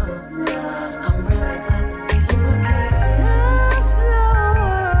 I'm really glad to see you again. I'm so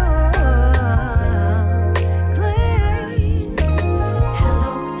glad.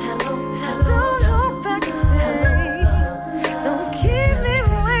 Hello. Don't hold back, babe. Don't keep me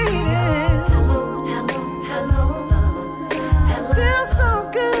waiting. Hello. It feels so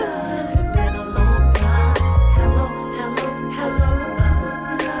good. It's been a long time. Hello, love.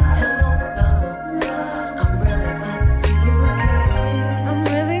 I'm really glad to see you again. I'm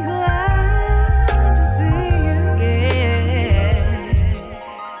really glad to see you again.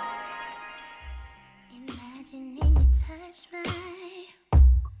 Imagining you touch my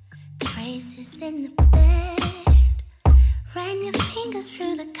traces in the bed. Ran your fingers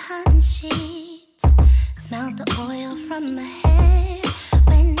through the cotton sheets. Smelled the oil from my hair.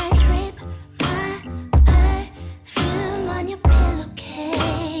 When I drip my perfume on your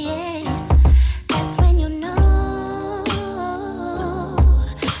pillowcase. That's when you know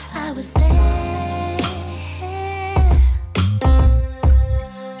I was there.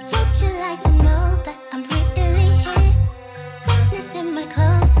 Would you like to know that I'm really here? Witnessing my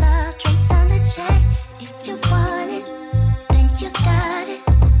close-up drapes on the chair. If you want it, then you got it.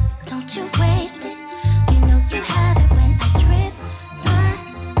 Don't you waste it. You know you have it when I drip my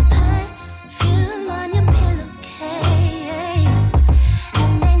perfume on your pillowcase.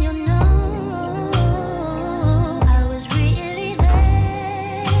 And then you know I was really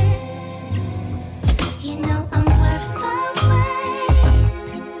there. You know I'm worth the wait.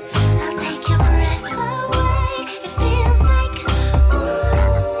 I'll take your breath away. It feels like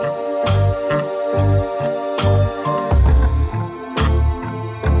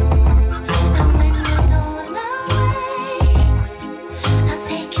and when the dawn awakes, I'll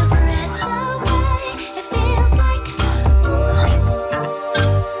take your breath away. It feels like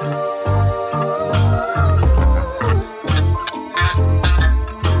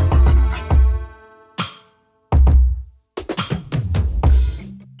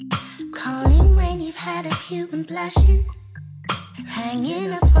calling when you've had a few and blushing.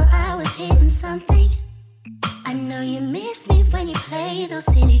 Hanging up for hours, hitting something. I know you miss me when you play those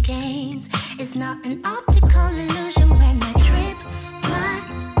silly games. It's not an optical illusion when I drip my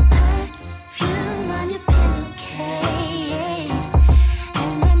perfume on your pillowcase.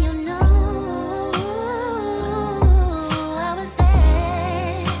 And then you know I was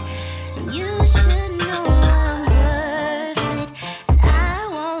there. And you should know I'm worth it. And I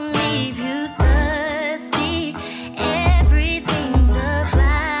won't leave you thirsty. Everything's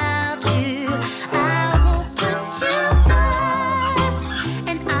about you. I will put you first.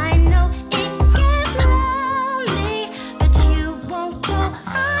 And I know it gets lonely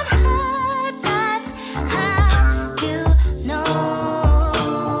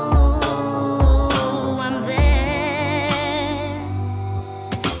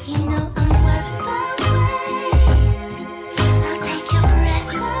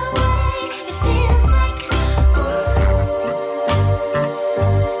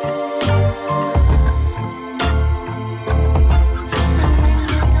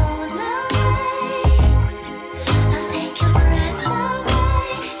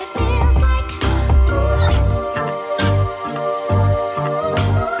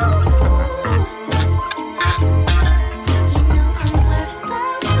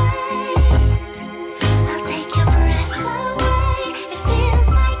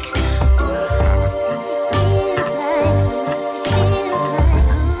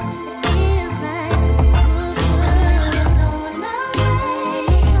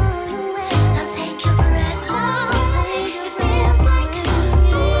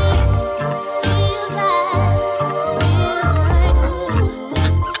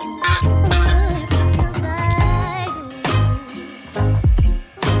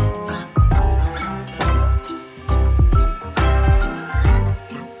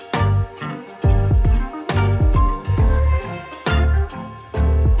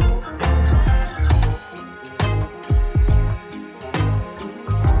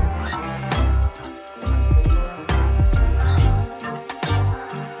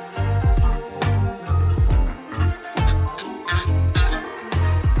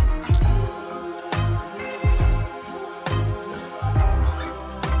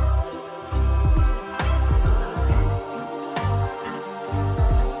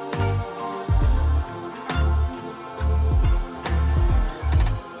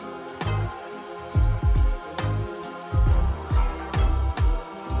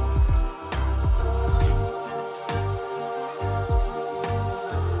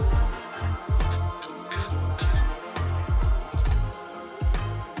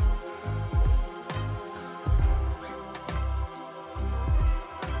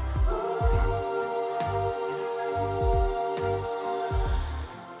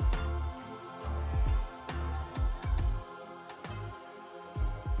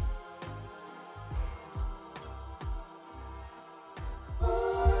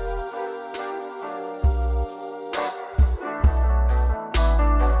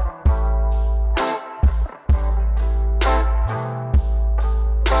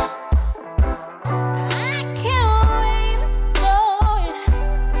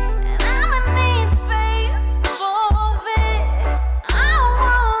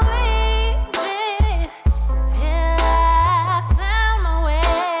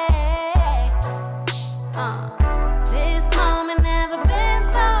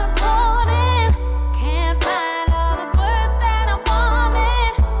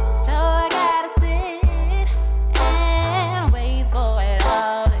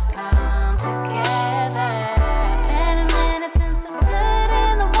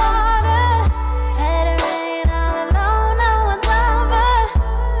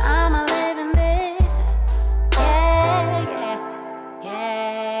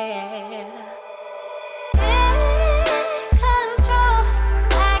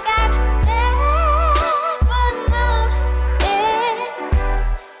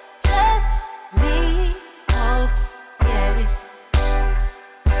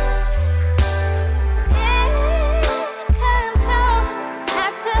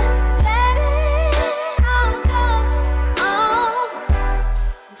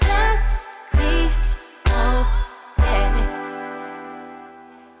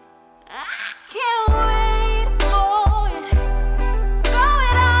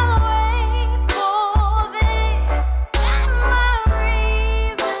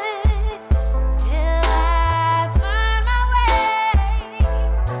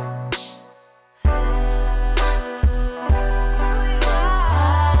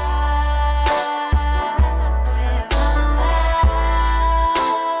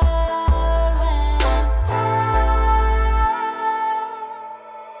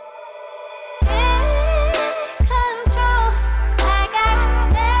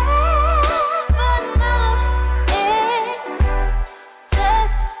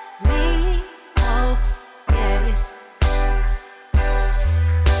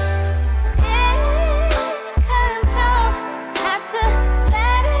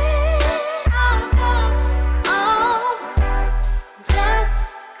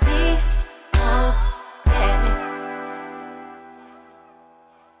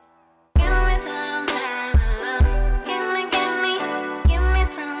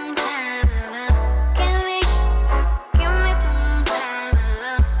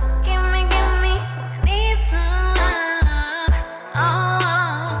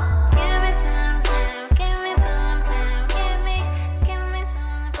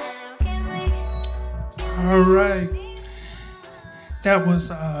That was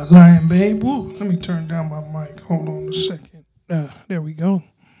Lion Babe. Woo, let me turn down my mic. Hold on a second. There we go.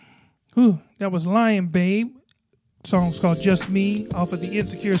 Ooh, that was Lion Babe. Song's called Just Me off of the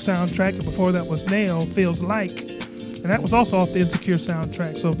Insecure soundtrack. And before that was Nail, Feels Like. And that was also off the Insecure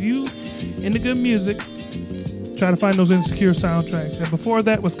soundtrack. So if you into good music, try to find those Insecure soundtracks. And before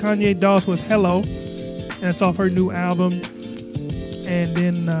that was Conya Doss with Hello. And it's off her new album. And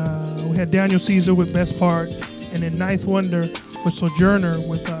then we had Daniel Caesar with Best Part. And then Ninth Wonder with Sojourner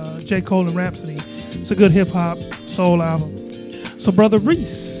with J. Cole and Rhapsody. It's a good hip-hop soul album. So Brother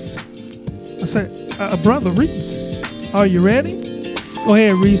Reese. I said, Brother Reese. Are you ready? Go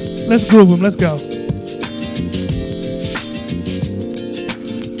ahead, Reese. Let's groove him. Let's go.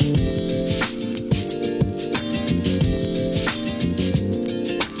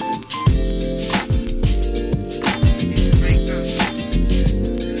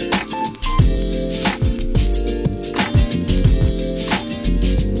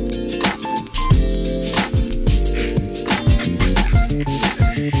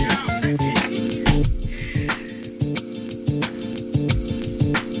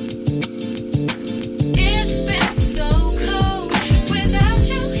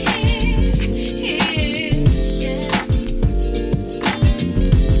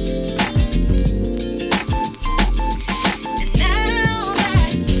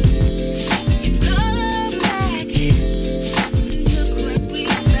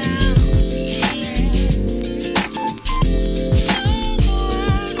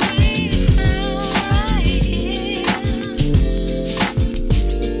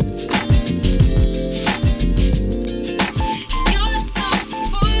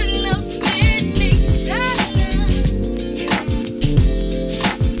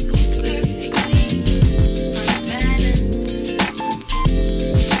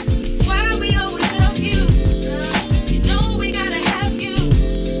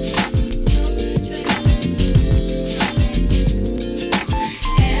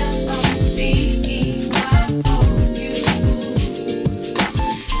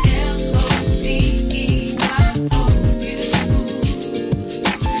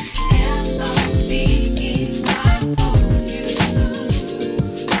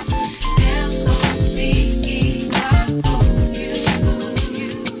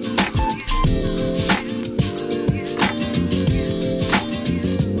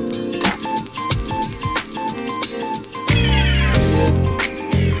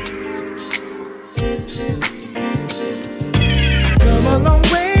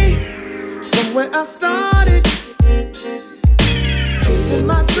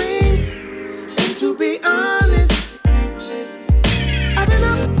 Just to be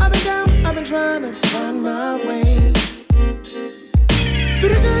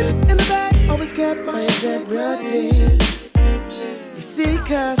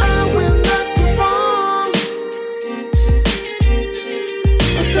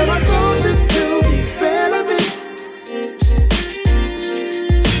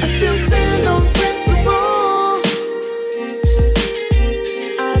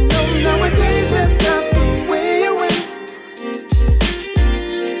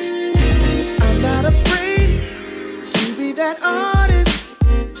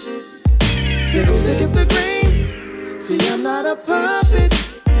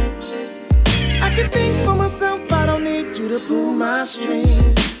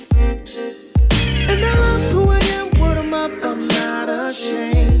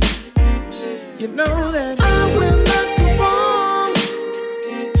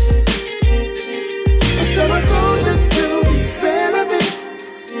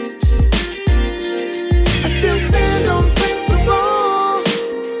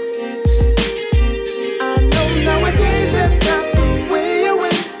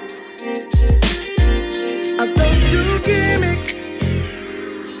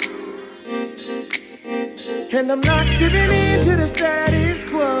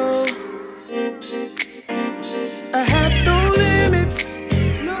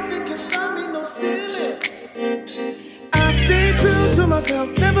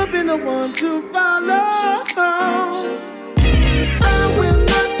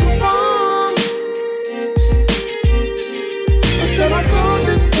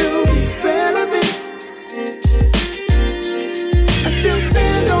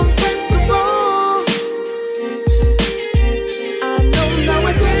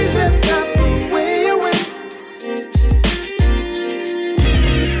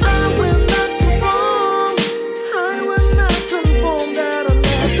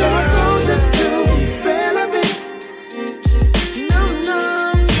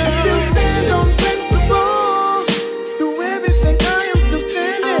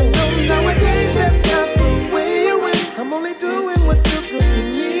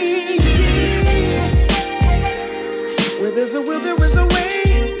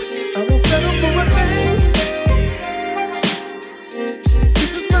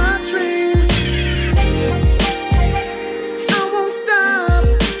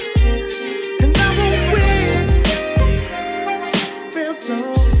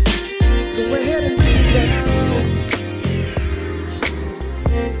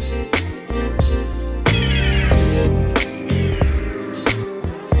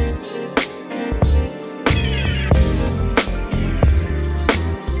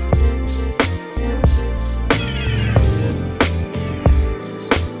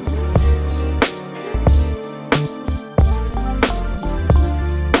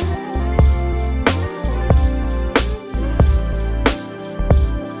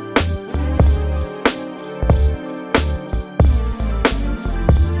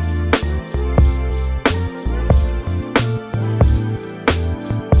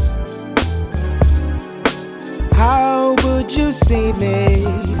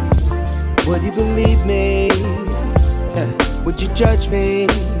judge me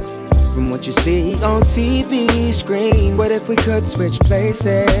from what you see on TV screen. What if we could switch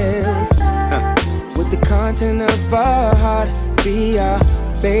places? Would the content of our heart be our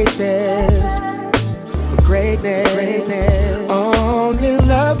basis for greatness? Only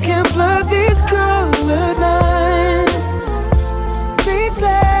love can blur these colored lines.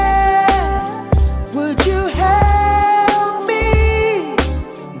 Faceless, would you help me?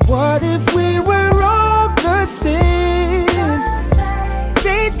 What if we were all the same?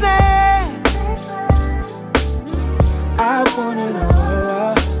 Faceless, I wanna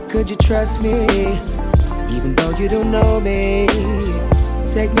know, could you trust me? Even though you don't know me,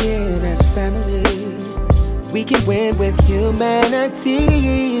 take me in as family. We can win with humanity.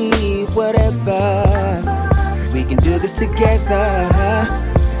 Whatever, we can do this together.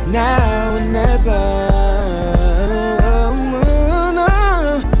 It's now and never.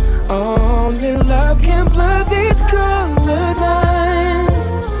 Only love can blur these colored lines.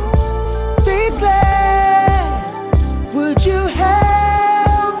 Faceless, would you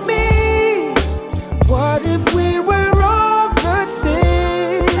help me? What if we were all the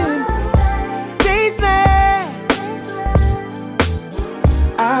same? Faceless,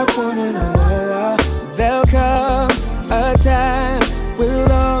 I wanna know. There'll come a time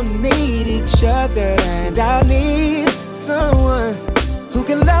we'll all need each other, and I'll need someone who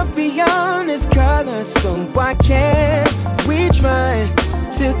can love beyond his color. So why can't we try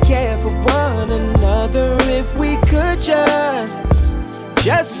to care for one another? If we could just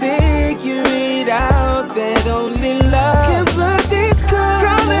figure it out, that only love can blur these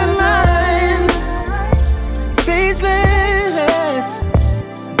colored lines. Faceless,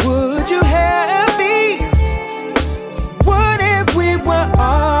 would you help me? What if we were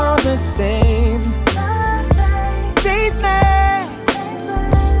all the same? Faceless,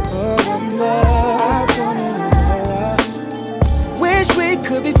 I wanna know. Wish we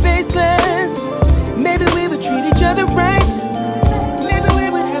could be faceless. Maybe we would treat each other right. Maybe we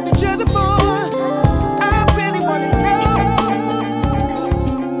would help each other more. I really wanna know.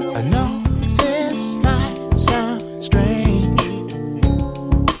 I know this might sound strange,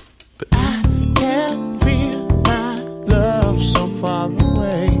 but I can feel my love so far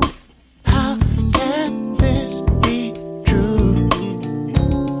away. How can this be true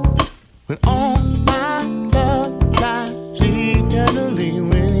when all my love lies eternally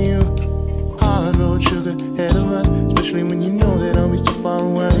with you? Hard road, sugar, head of us, especially when you know that I'll be so far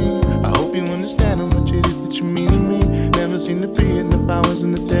away. I hope you understand how much it is that you mean to me. Never seem to be enough hours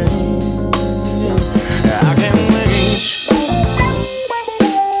in the day. I can't wait.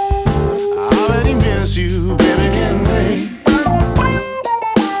 I already miss you, baby, can't wait.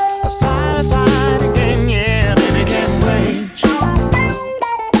 Side by side again, yeah, baby, can't wait.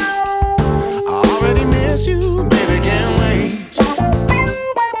 I already miss you, baby, can't wait.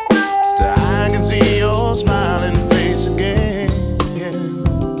 Till I can see your smiling face again.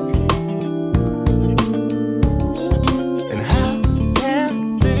 And how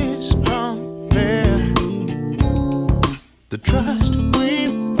can this compare? The trust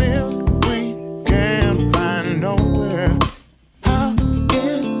we've built, we can't find nowhere. How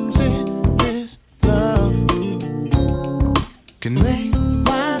is it this love can make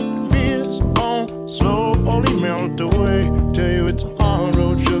my fears all slowly melt away? Tell you it's a hard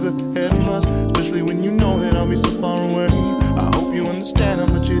road, sugar, head of us, especially when you know that I'll be so far away. I hope you understand how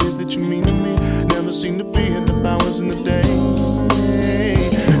much it is that you mean to me. Never seem to be enough hours in the day.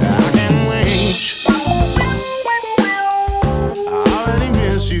 I can't wait. I already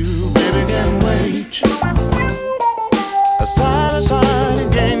miss you, baby, can't wait. Side by side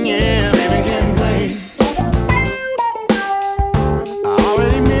again, yeah, baby, can't wait. I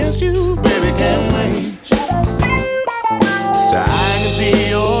already miss you, baby, can't wait. So I can see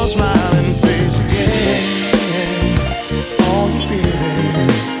your smiling face again. Oh, you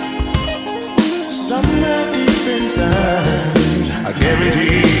feeling somewhere deep inside. I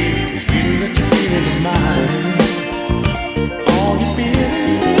guarantee these feelings that you're feeling are mine. Oh, you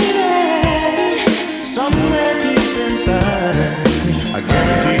feeling, baby, somewhere deep inside. I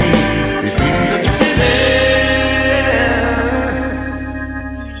guarantee these feelings that you're feeling.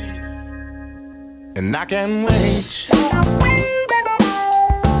 And I can't wait.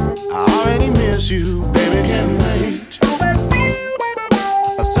 I already miss you, baby, can't wait.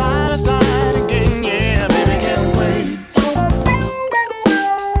 Side by side again, yeah, baby, can't wait.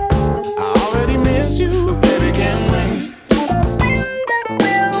 I already miss you, baby, can't wait.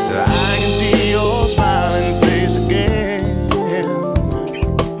 I can see your smiling face again.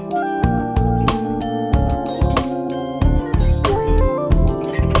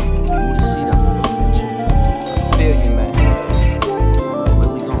 I feel you, man.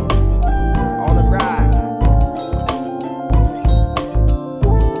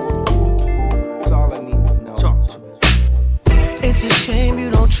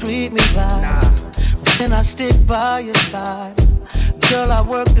 stick by your side. Girl, I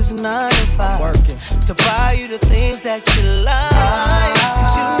work this 9 to 5 to buy you the things that you like.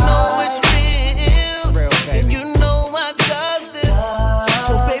 'Cause you know it's real, and you know I does this.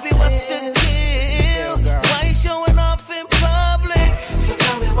 So baby, what's the deal? Why you showing off in public? So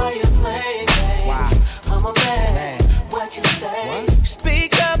tell me why you playing games. I'm a man, what you say?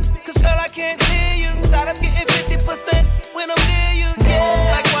 Speak up, 'cause girl, I can't hear you. Tired of getting 50% when I'm near you.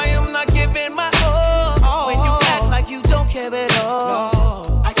 Yeah, like why I'm not giving my all when you act like you don't care at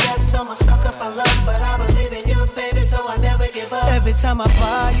all. I guess I'm a sucker for love, but I believe in you, baby, so I never give up. Every time I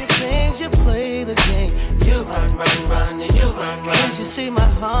buy you things, you play the game. You run, and you run. Can't you see my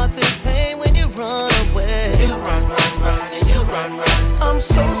heart's in pain when you run away? You run, and you run. I'm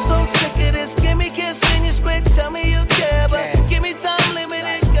so sick of this. Give me kiss, then you split. Tell me you care, but give me time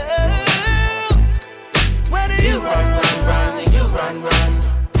limited, girl. Where do you run, and you run.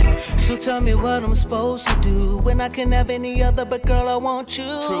 So tell me what I'm supposed to do when I can have any other, but girl, I want you.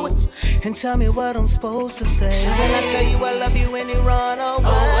 True. And tell me what I'm supposed to say when I tell you I love you when you run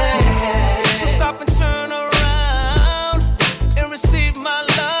away. So stop and turn around and receive my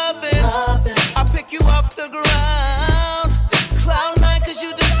loving. I'll pick you off the ground. Cloud 9, 'cause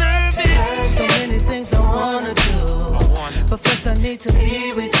you deserve it. So many things I wanna do, but first I need to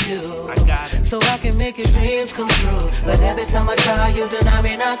be with you. I got it. So I can make your dreams come true. But every time I try, you deny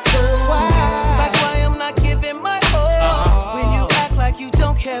me not cool. Like why I'm not giving my all when you act like you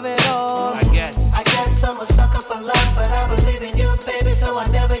don't care at all. I guess I'm a sucker for love, but I believe in you, baby, so I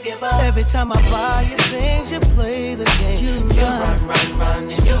never give up. Every time I buy you things, you play the game. You run,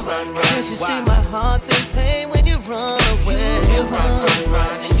 and you run. Can't you see my heart's in pain when you run away? You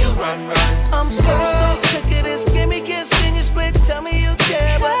run, and you run. I'm so sick of this. Give me kiss, then you split. Tell me you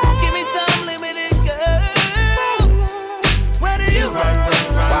care, but give me time limited, girl. Where do you run?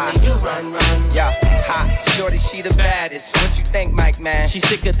 You run. Yeah, hot, shorty, she the baddest. What you think, Mike, man? She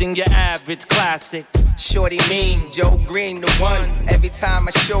sicker than your average classic. Shorty mean, Joe Green the one. Every time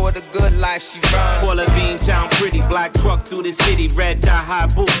I show her the good life, she run. Paula Bean, town pretty, black truck through the city, red dye high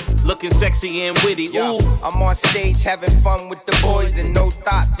boot, looking sexy and witty. Yo, I'm on stage having fun with the boys and no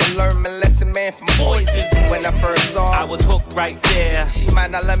thought to learn my lesson, man, from poison. When I first saw her, I was hooked right there. She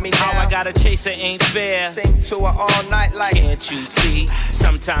might not let me down. How I gotta chase her ain't fair. Sing to her all night like, can't you see?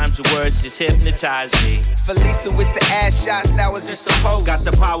 Sometimes your words just hypnotize me. Felisa with the ass shots, that was just a pose. Got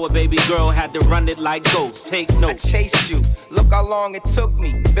the power, baby girl, had to run it like ghosts. Take notes. I chased you, look how long it took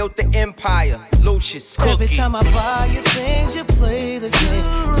me. Built the empire, Lucius Cookie. Every time I buy you things, you play the game.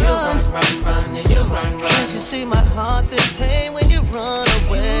 You run, and you run. Can't you see my heart's in pain when you run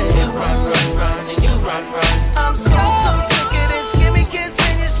away? You run, and you run. I'm so sick of this. Give me kiss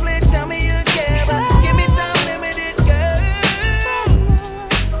and you split. Tell me you care, but give me time limited, girl.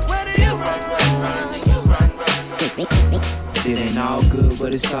 Where do you run, and you run. It ain't all good,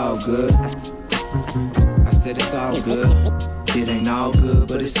 but it's all good. I said it's all good. It ain't all good,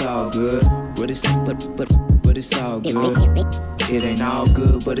 but it's all good. But it's all good. It ain't all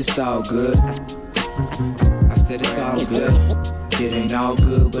good, but it's all good. I said it's all good. It ain't all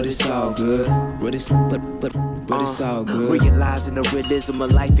good, but it's all good. But it's all good. Realizing the realism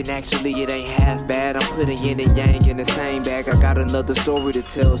of life, and actually it ain't half bad. I'm putting yin and yang in the same bag. I got another story to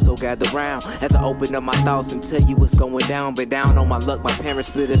tell, so gather round as I open up my thoughts and tell you what's going down. Been down on my luck, my parents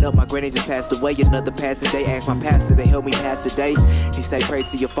split it up. My granny just passed away, another passing day. Asked my pastor to help me pass the day. He say pray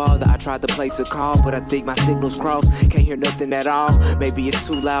to your father. I tried to place a call, but I think my signal's crossed. Can't hear nothing at all. Maybe it's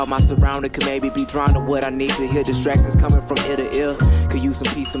too loud. My surrounding could maybe be drawn to what I need to hear. Distractions coming from ear to ear. Could use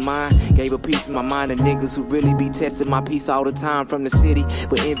some peace of mind. Gave a piece of my mind to niggas who really be testing my peace all the time from the city.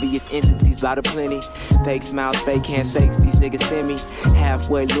 With envious entities by the plenty. Fake smiles, fake handshakes, these niggas send me.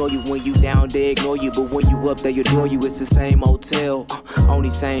 Halfway loyal when you down, they ignore you. But when you up, they adore you. It's the same hotel. Only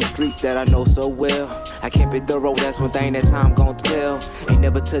same streets that I know so well. I kept it thorough, that's one thing that time gon' tell. Ain't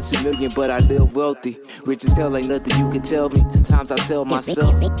never touched $1 million, but I live wealthy. Rich as hell, ain't nothing you can tell me. Sometimes I tell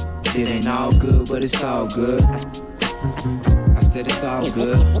myself, it ain't all good, but it's all good. I said it's all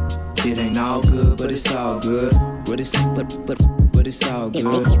good. It ain't all good, but it's all good. But it's all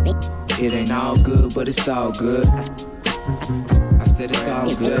good. It ain't all good, but it's all good. I said it's all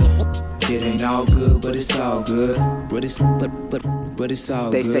good. It ain't all good, but it's all good. But but it's all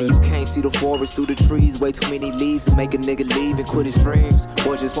They good. say you can't see the forest through the trees. Way too many leaves to make a nigga leave and quit his dreams.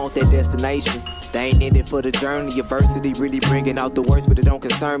 Or just want that destination. They ain't in it for the journey. Adversity really bringing out the worst, but it don't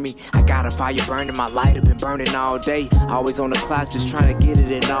concern me. I got a fire burning, my light have been burning all day. Always on the clock, just trying to get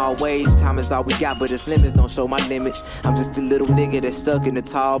it in all ways. Time is all we got, but its limits don't show my limits. I'm just a little nigga that's stuck in a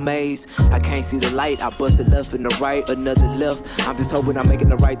tall maze. I can't see the light, I busted left and the right, another left. I'm just hoping I'm making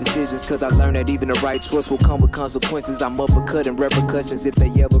the right decisions, cause I learned that even the right choice will come with consequences. I'm uppercutting repercussions if they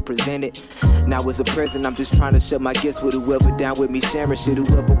ever present it. Now it's a present, I'm just trying to share my gifts with whoever down with me, sharing shit,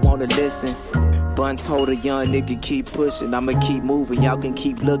 whoever wanna listen. Bun told a young nigga keep pushing, I'ma keep moving, y'all can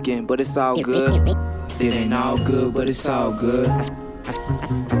keep looking, but it's all good. It ain't all good, but it's all good.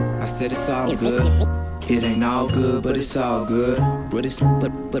 I said it's all good. It ain't all good, but it's all good. But it's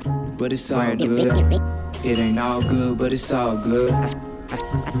all good. It ain't all good, but it's all good.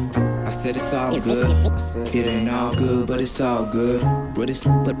 I said it's all good. It ain't all good, but it's all good. But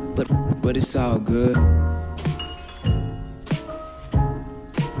it's all good.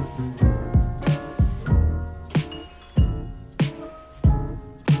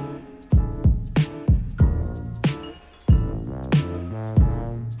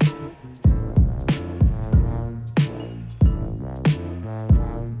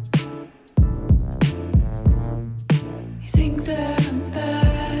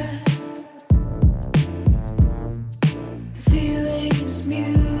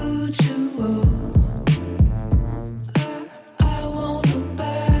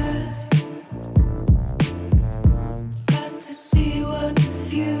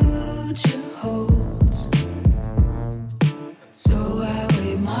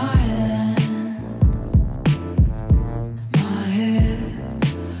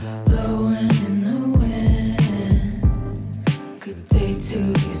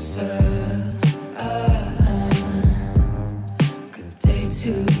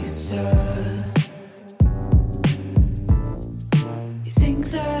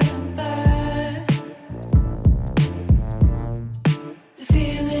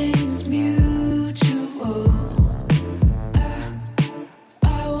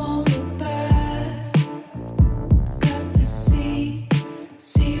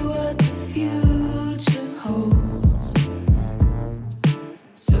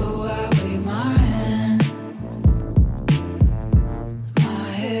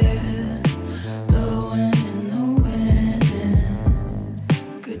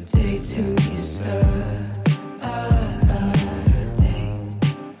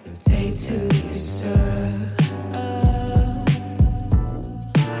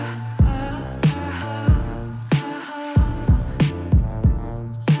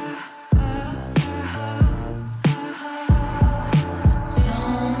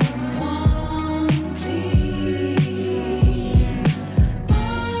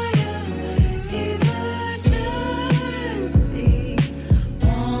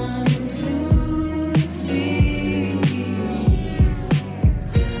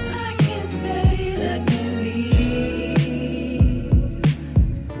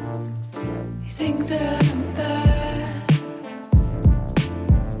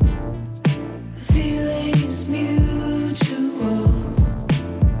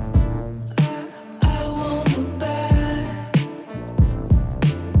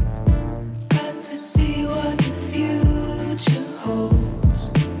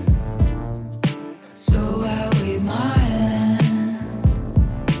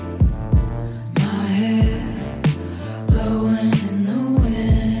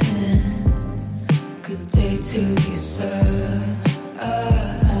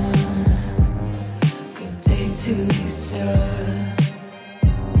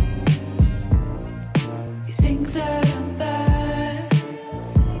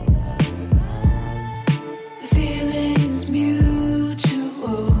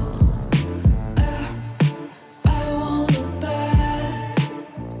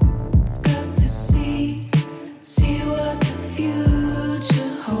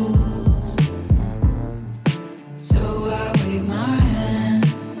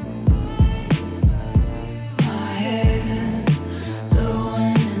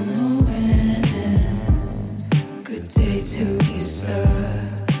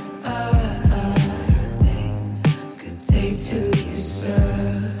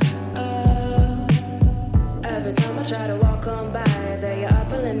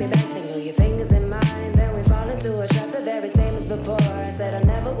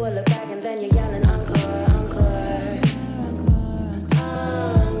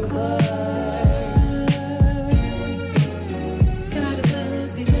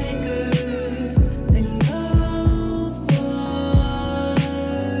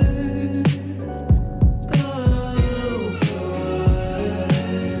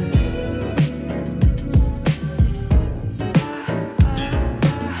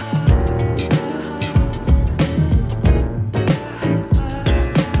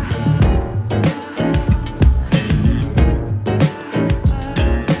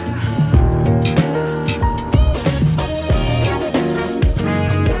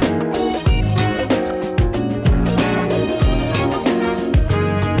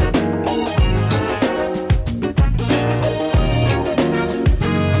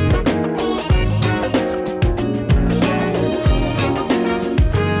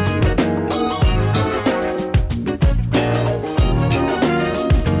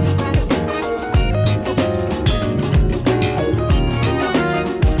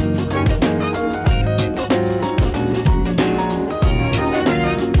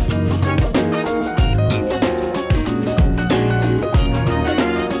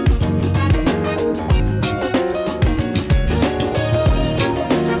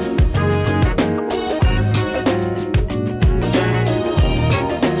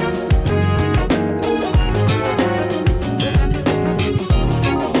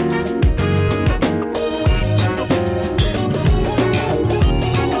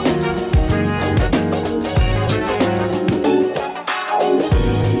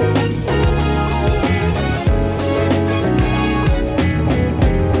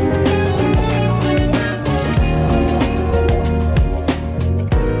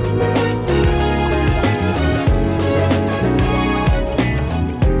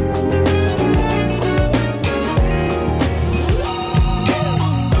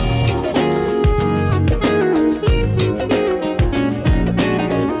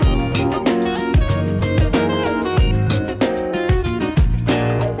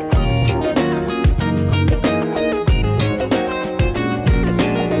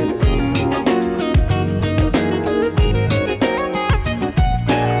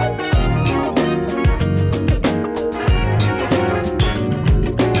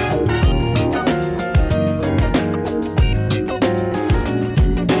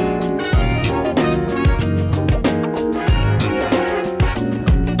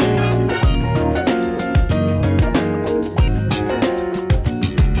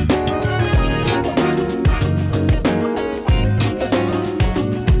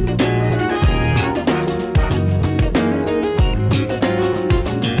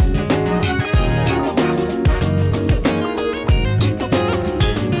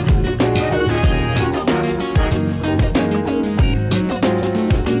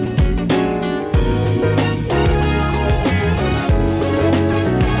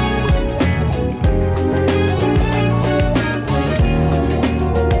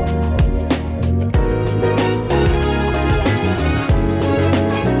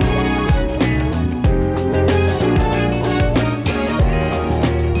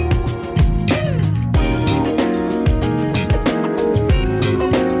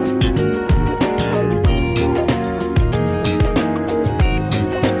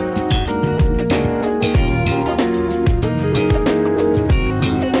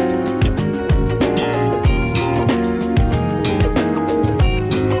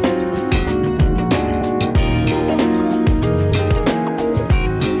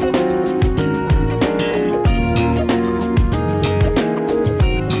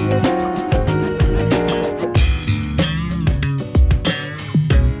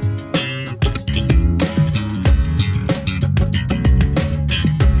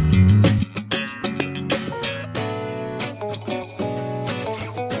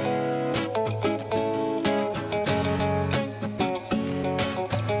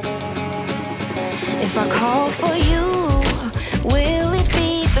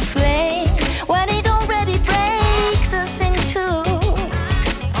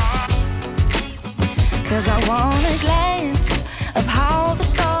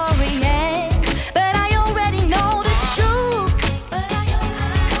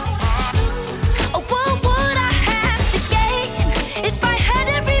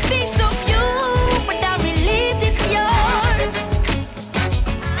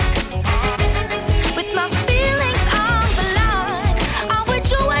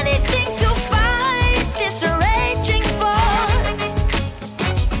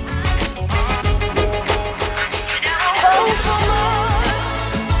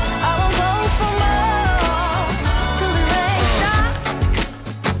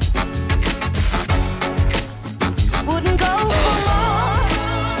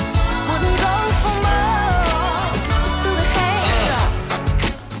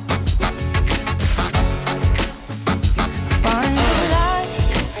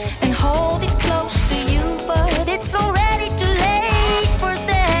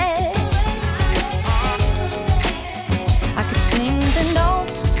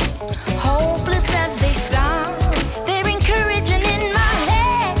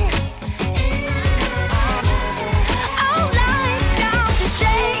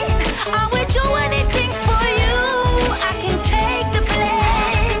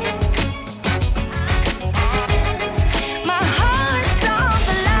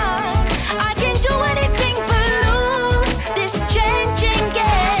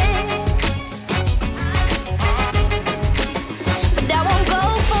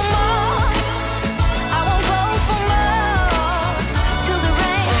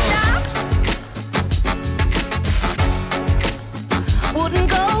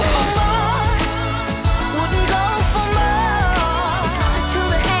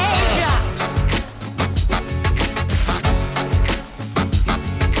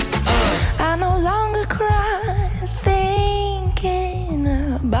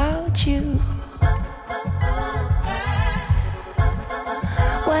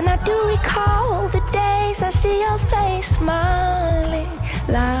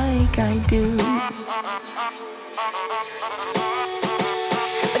 like I do. But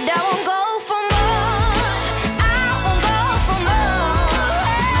I won't go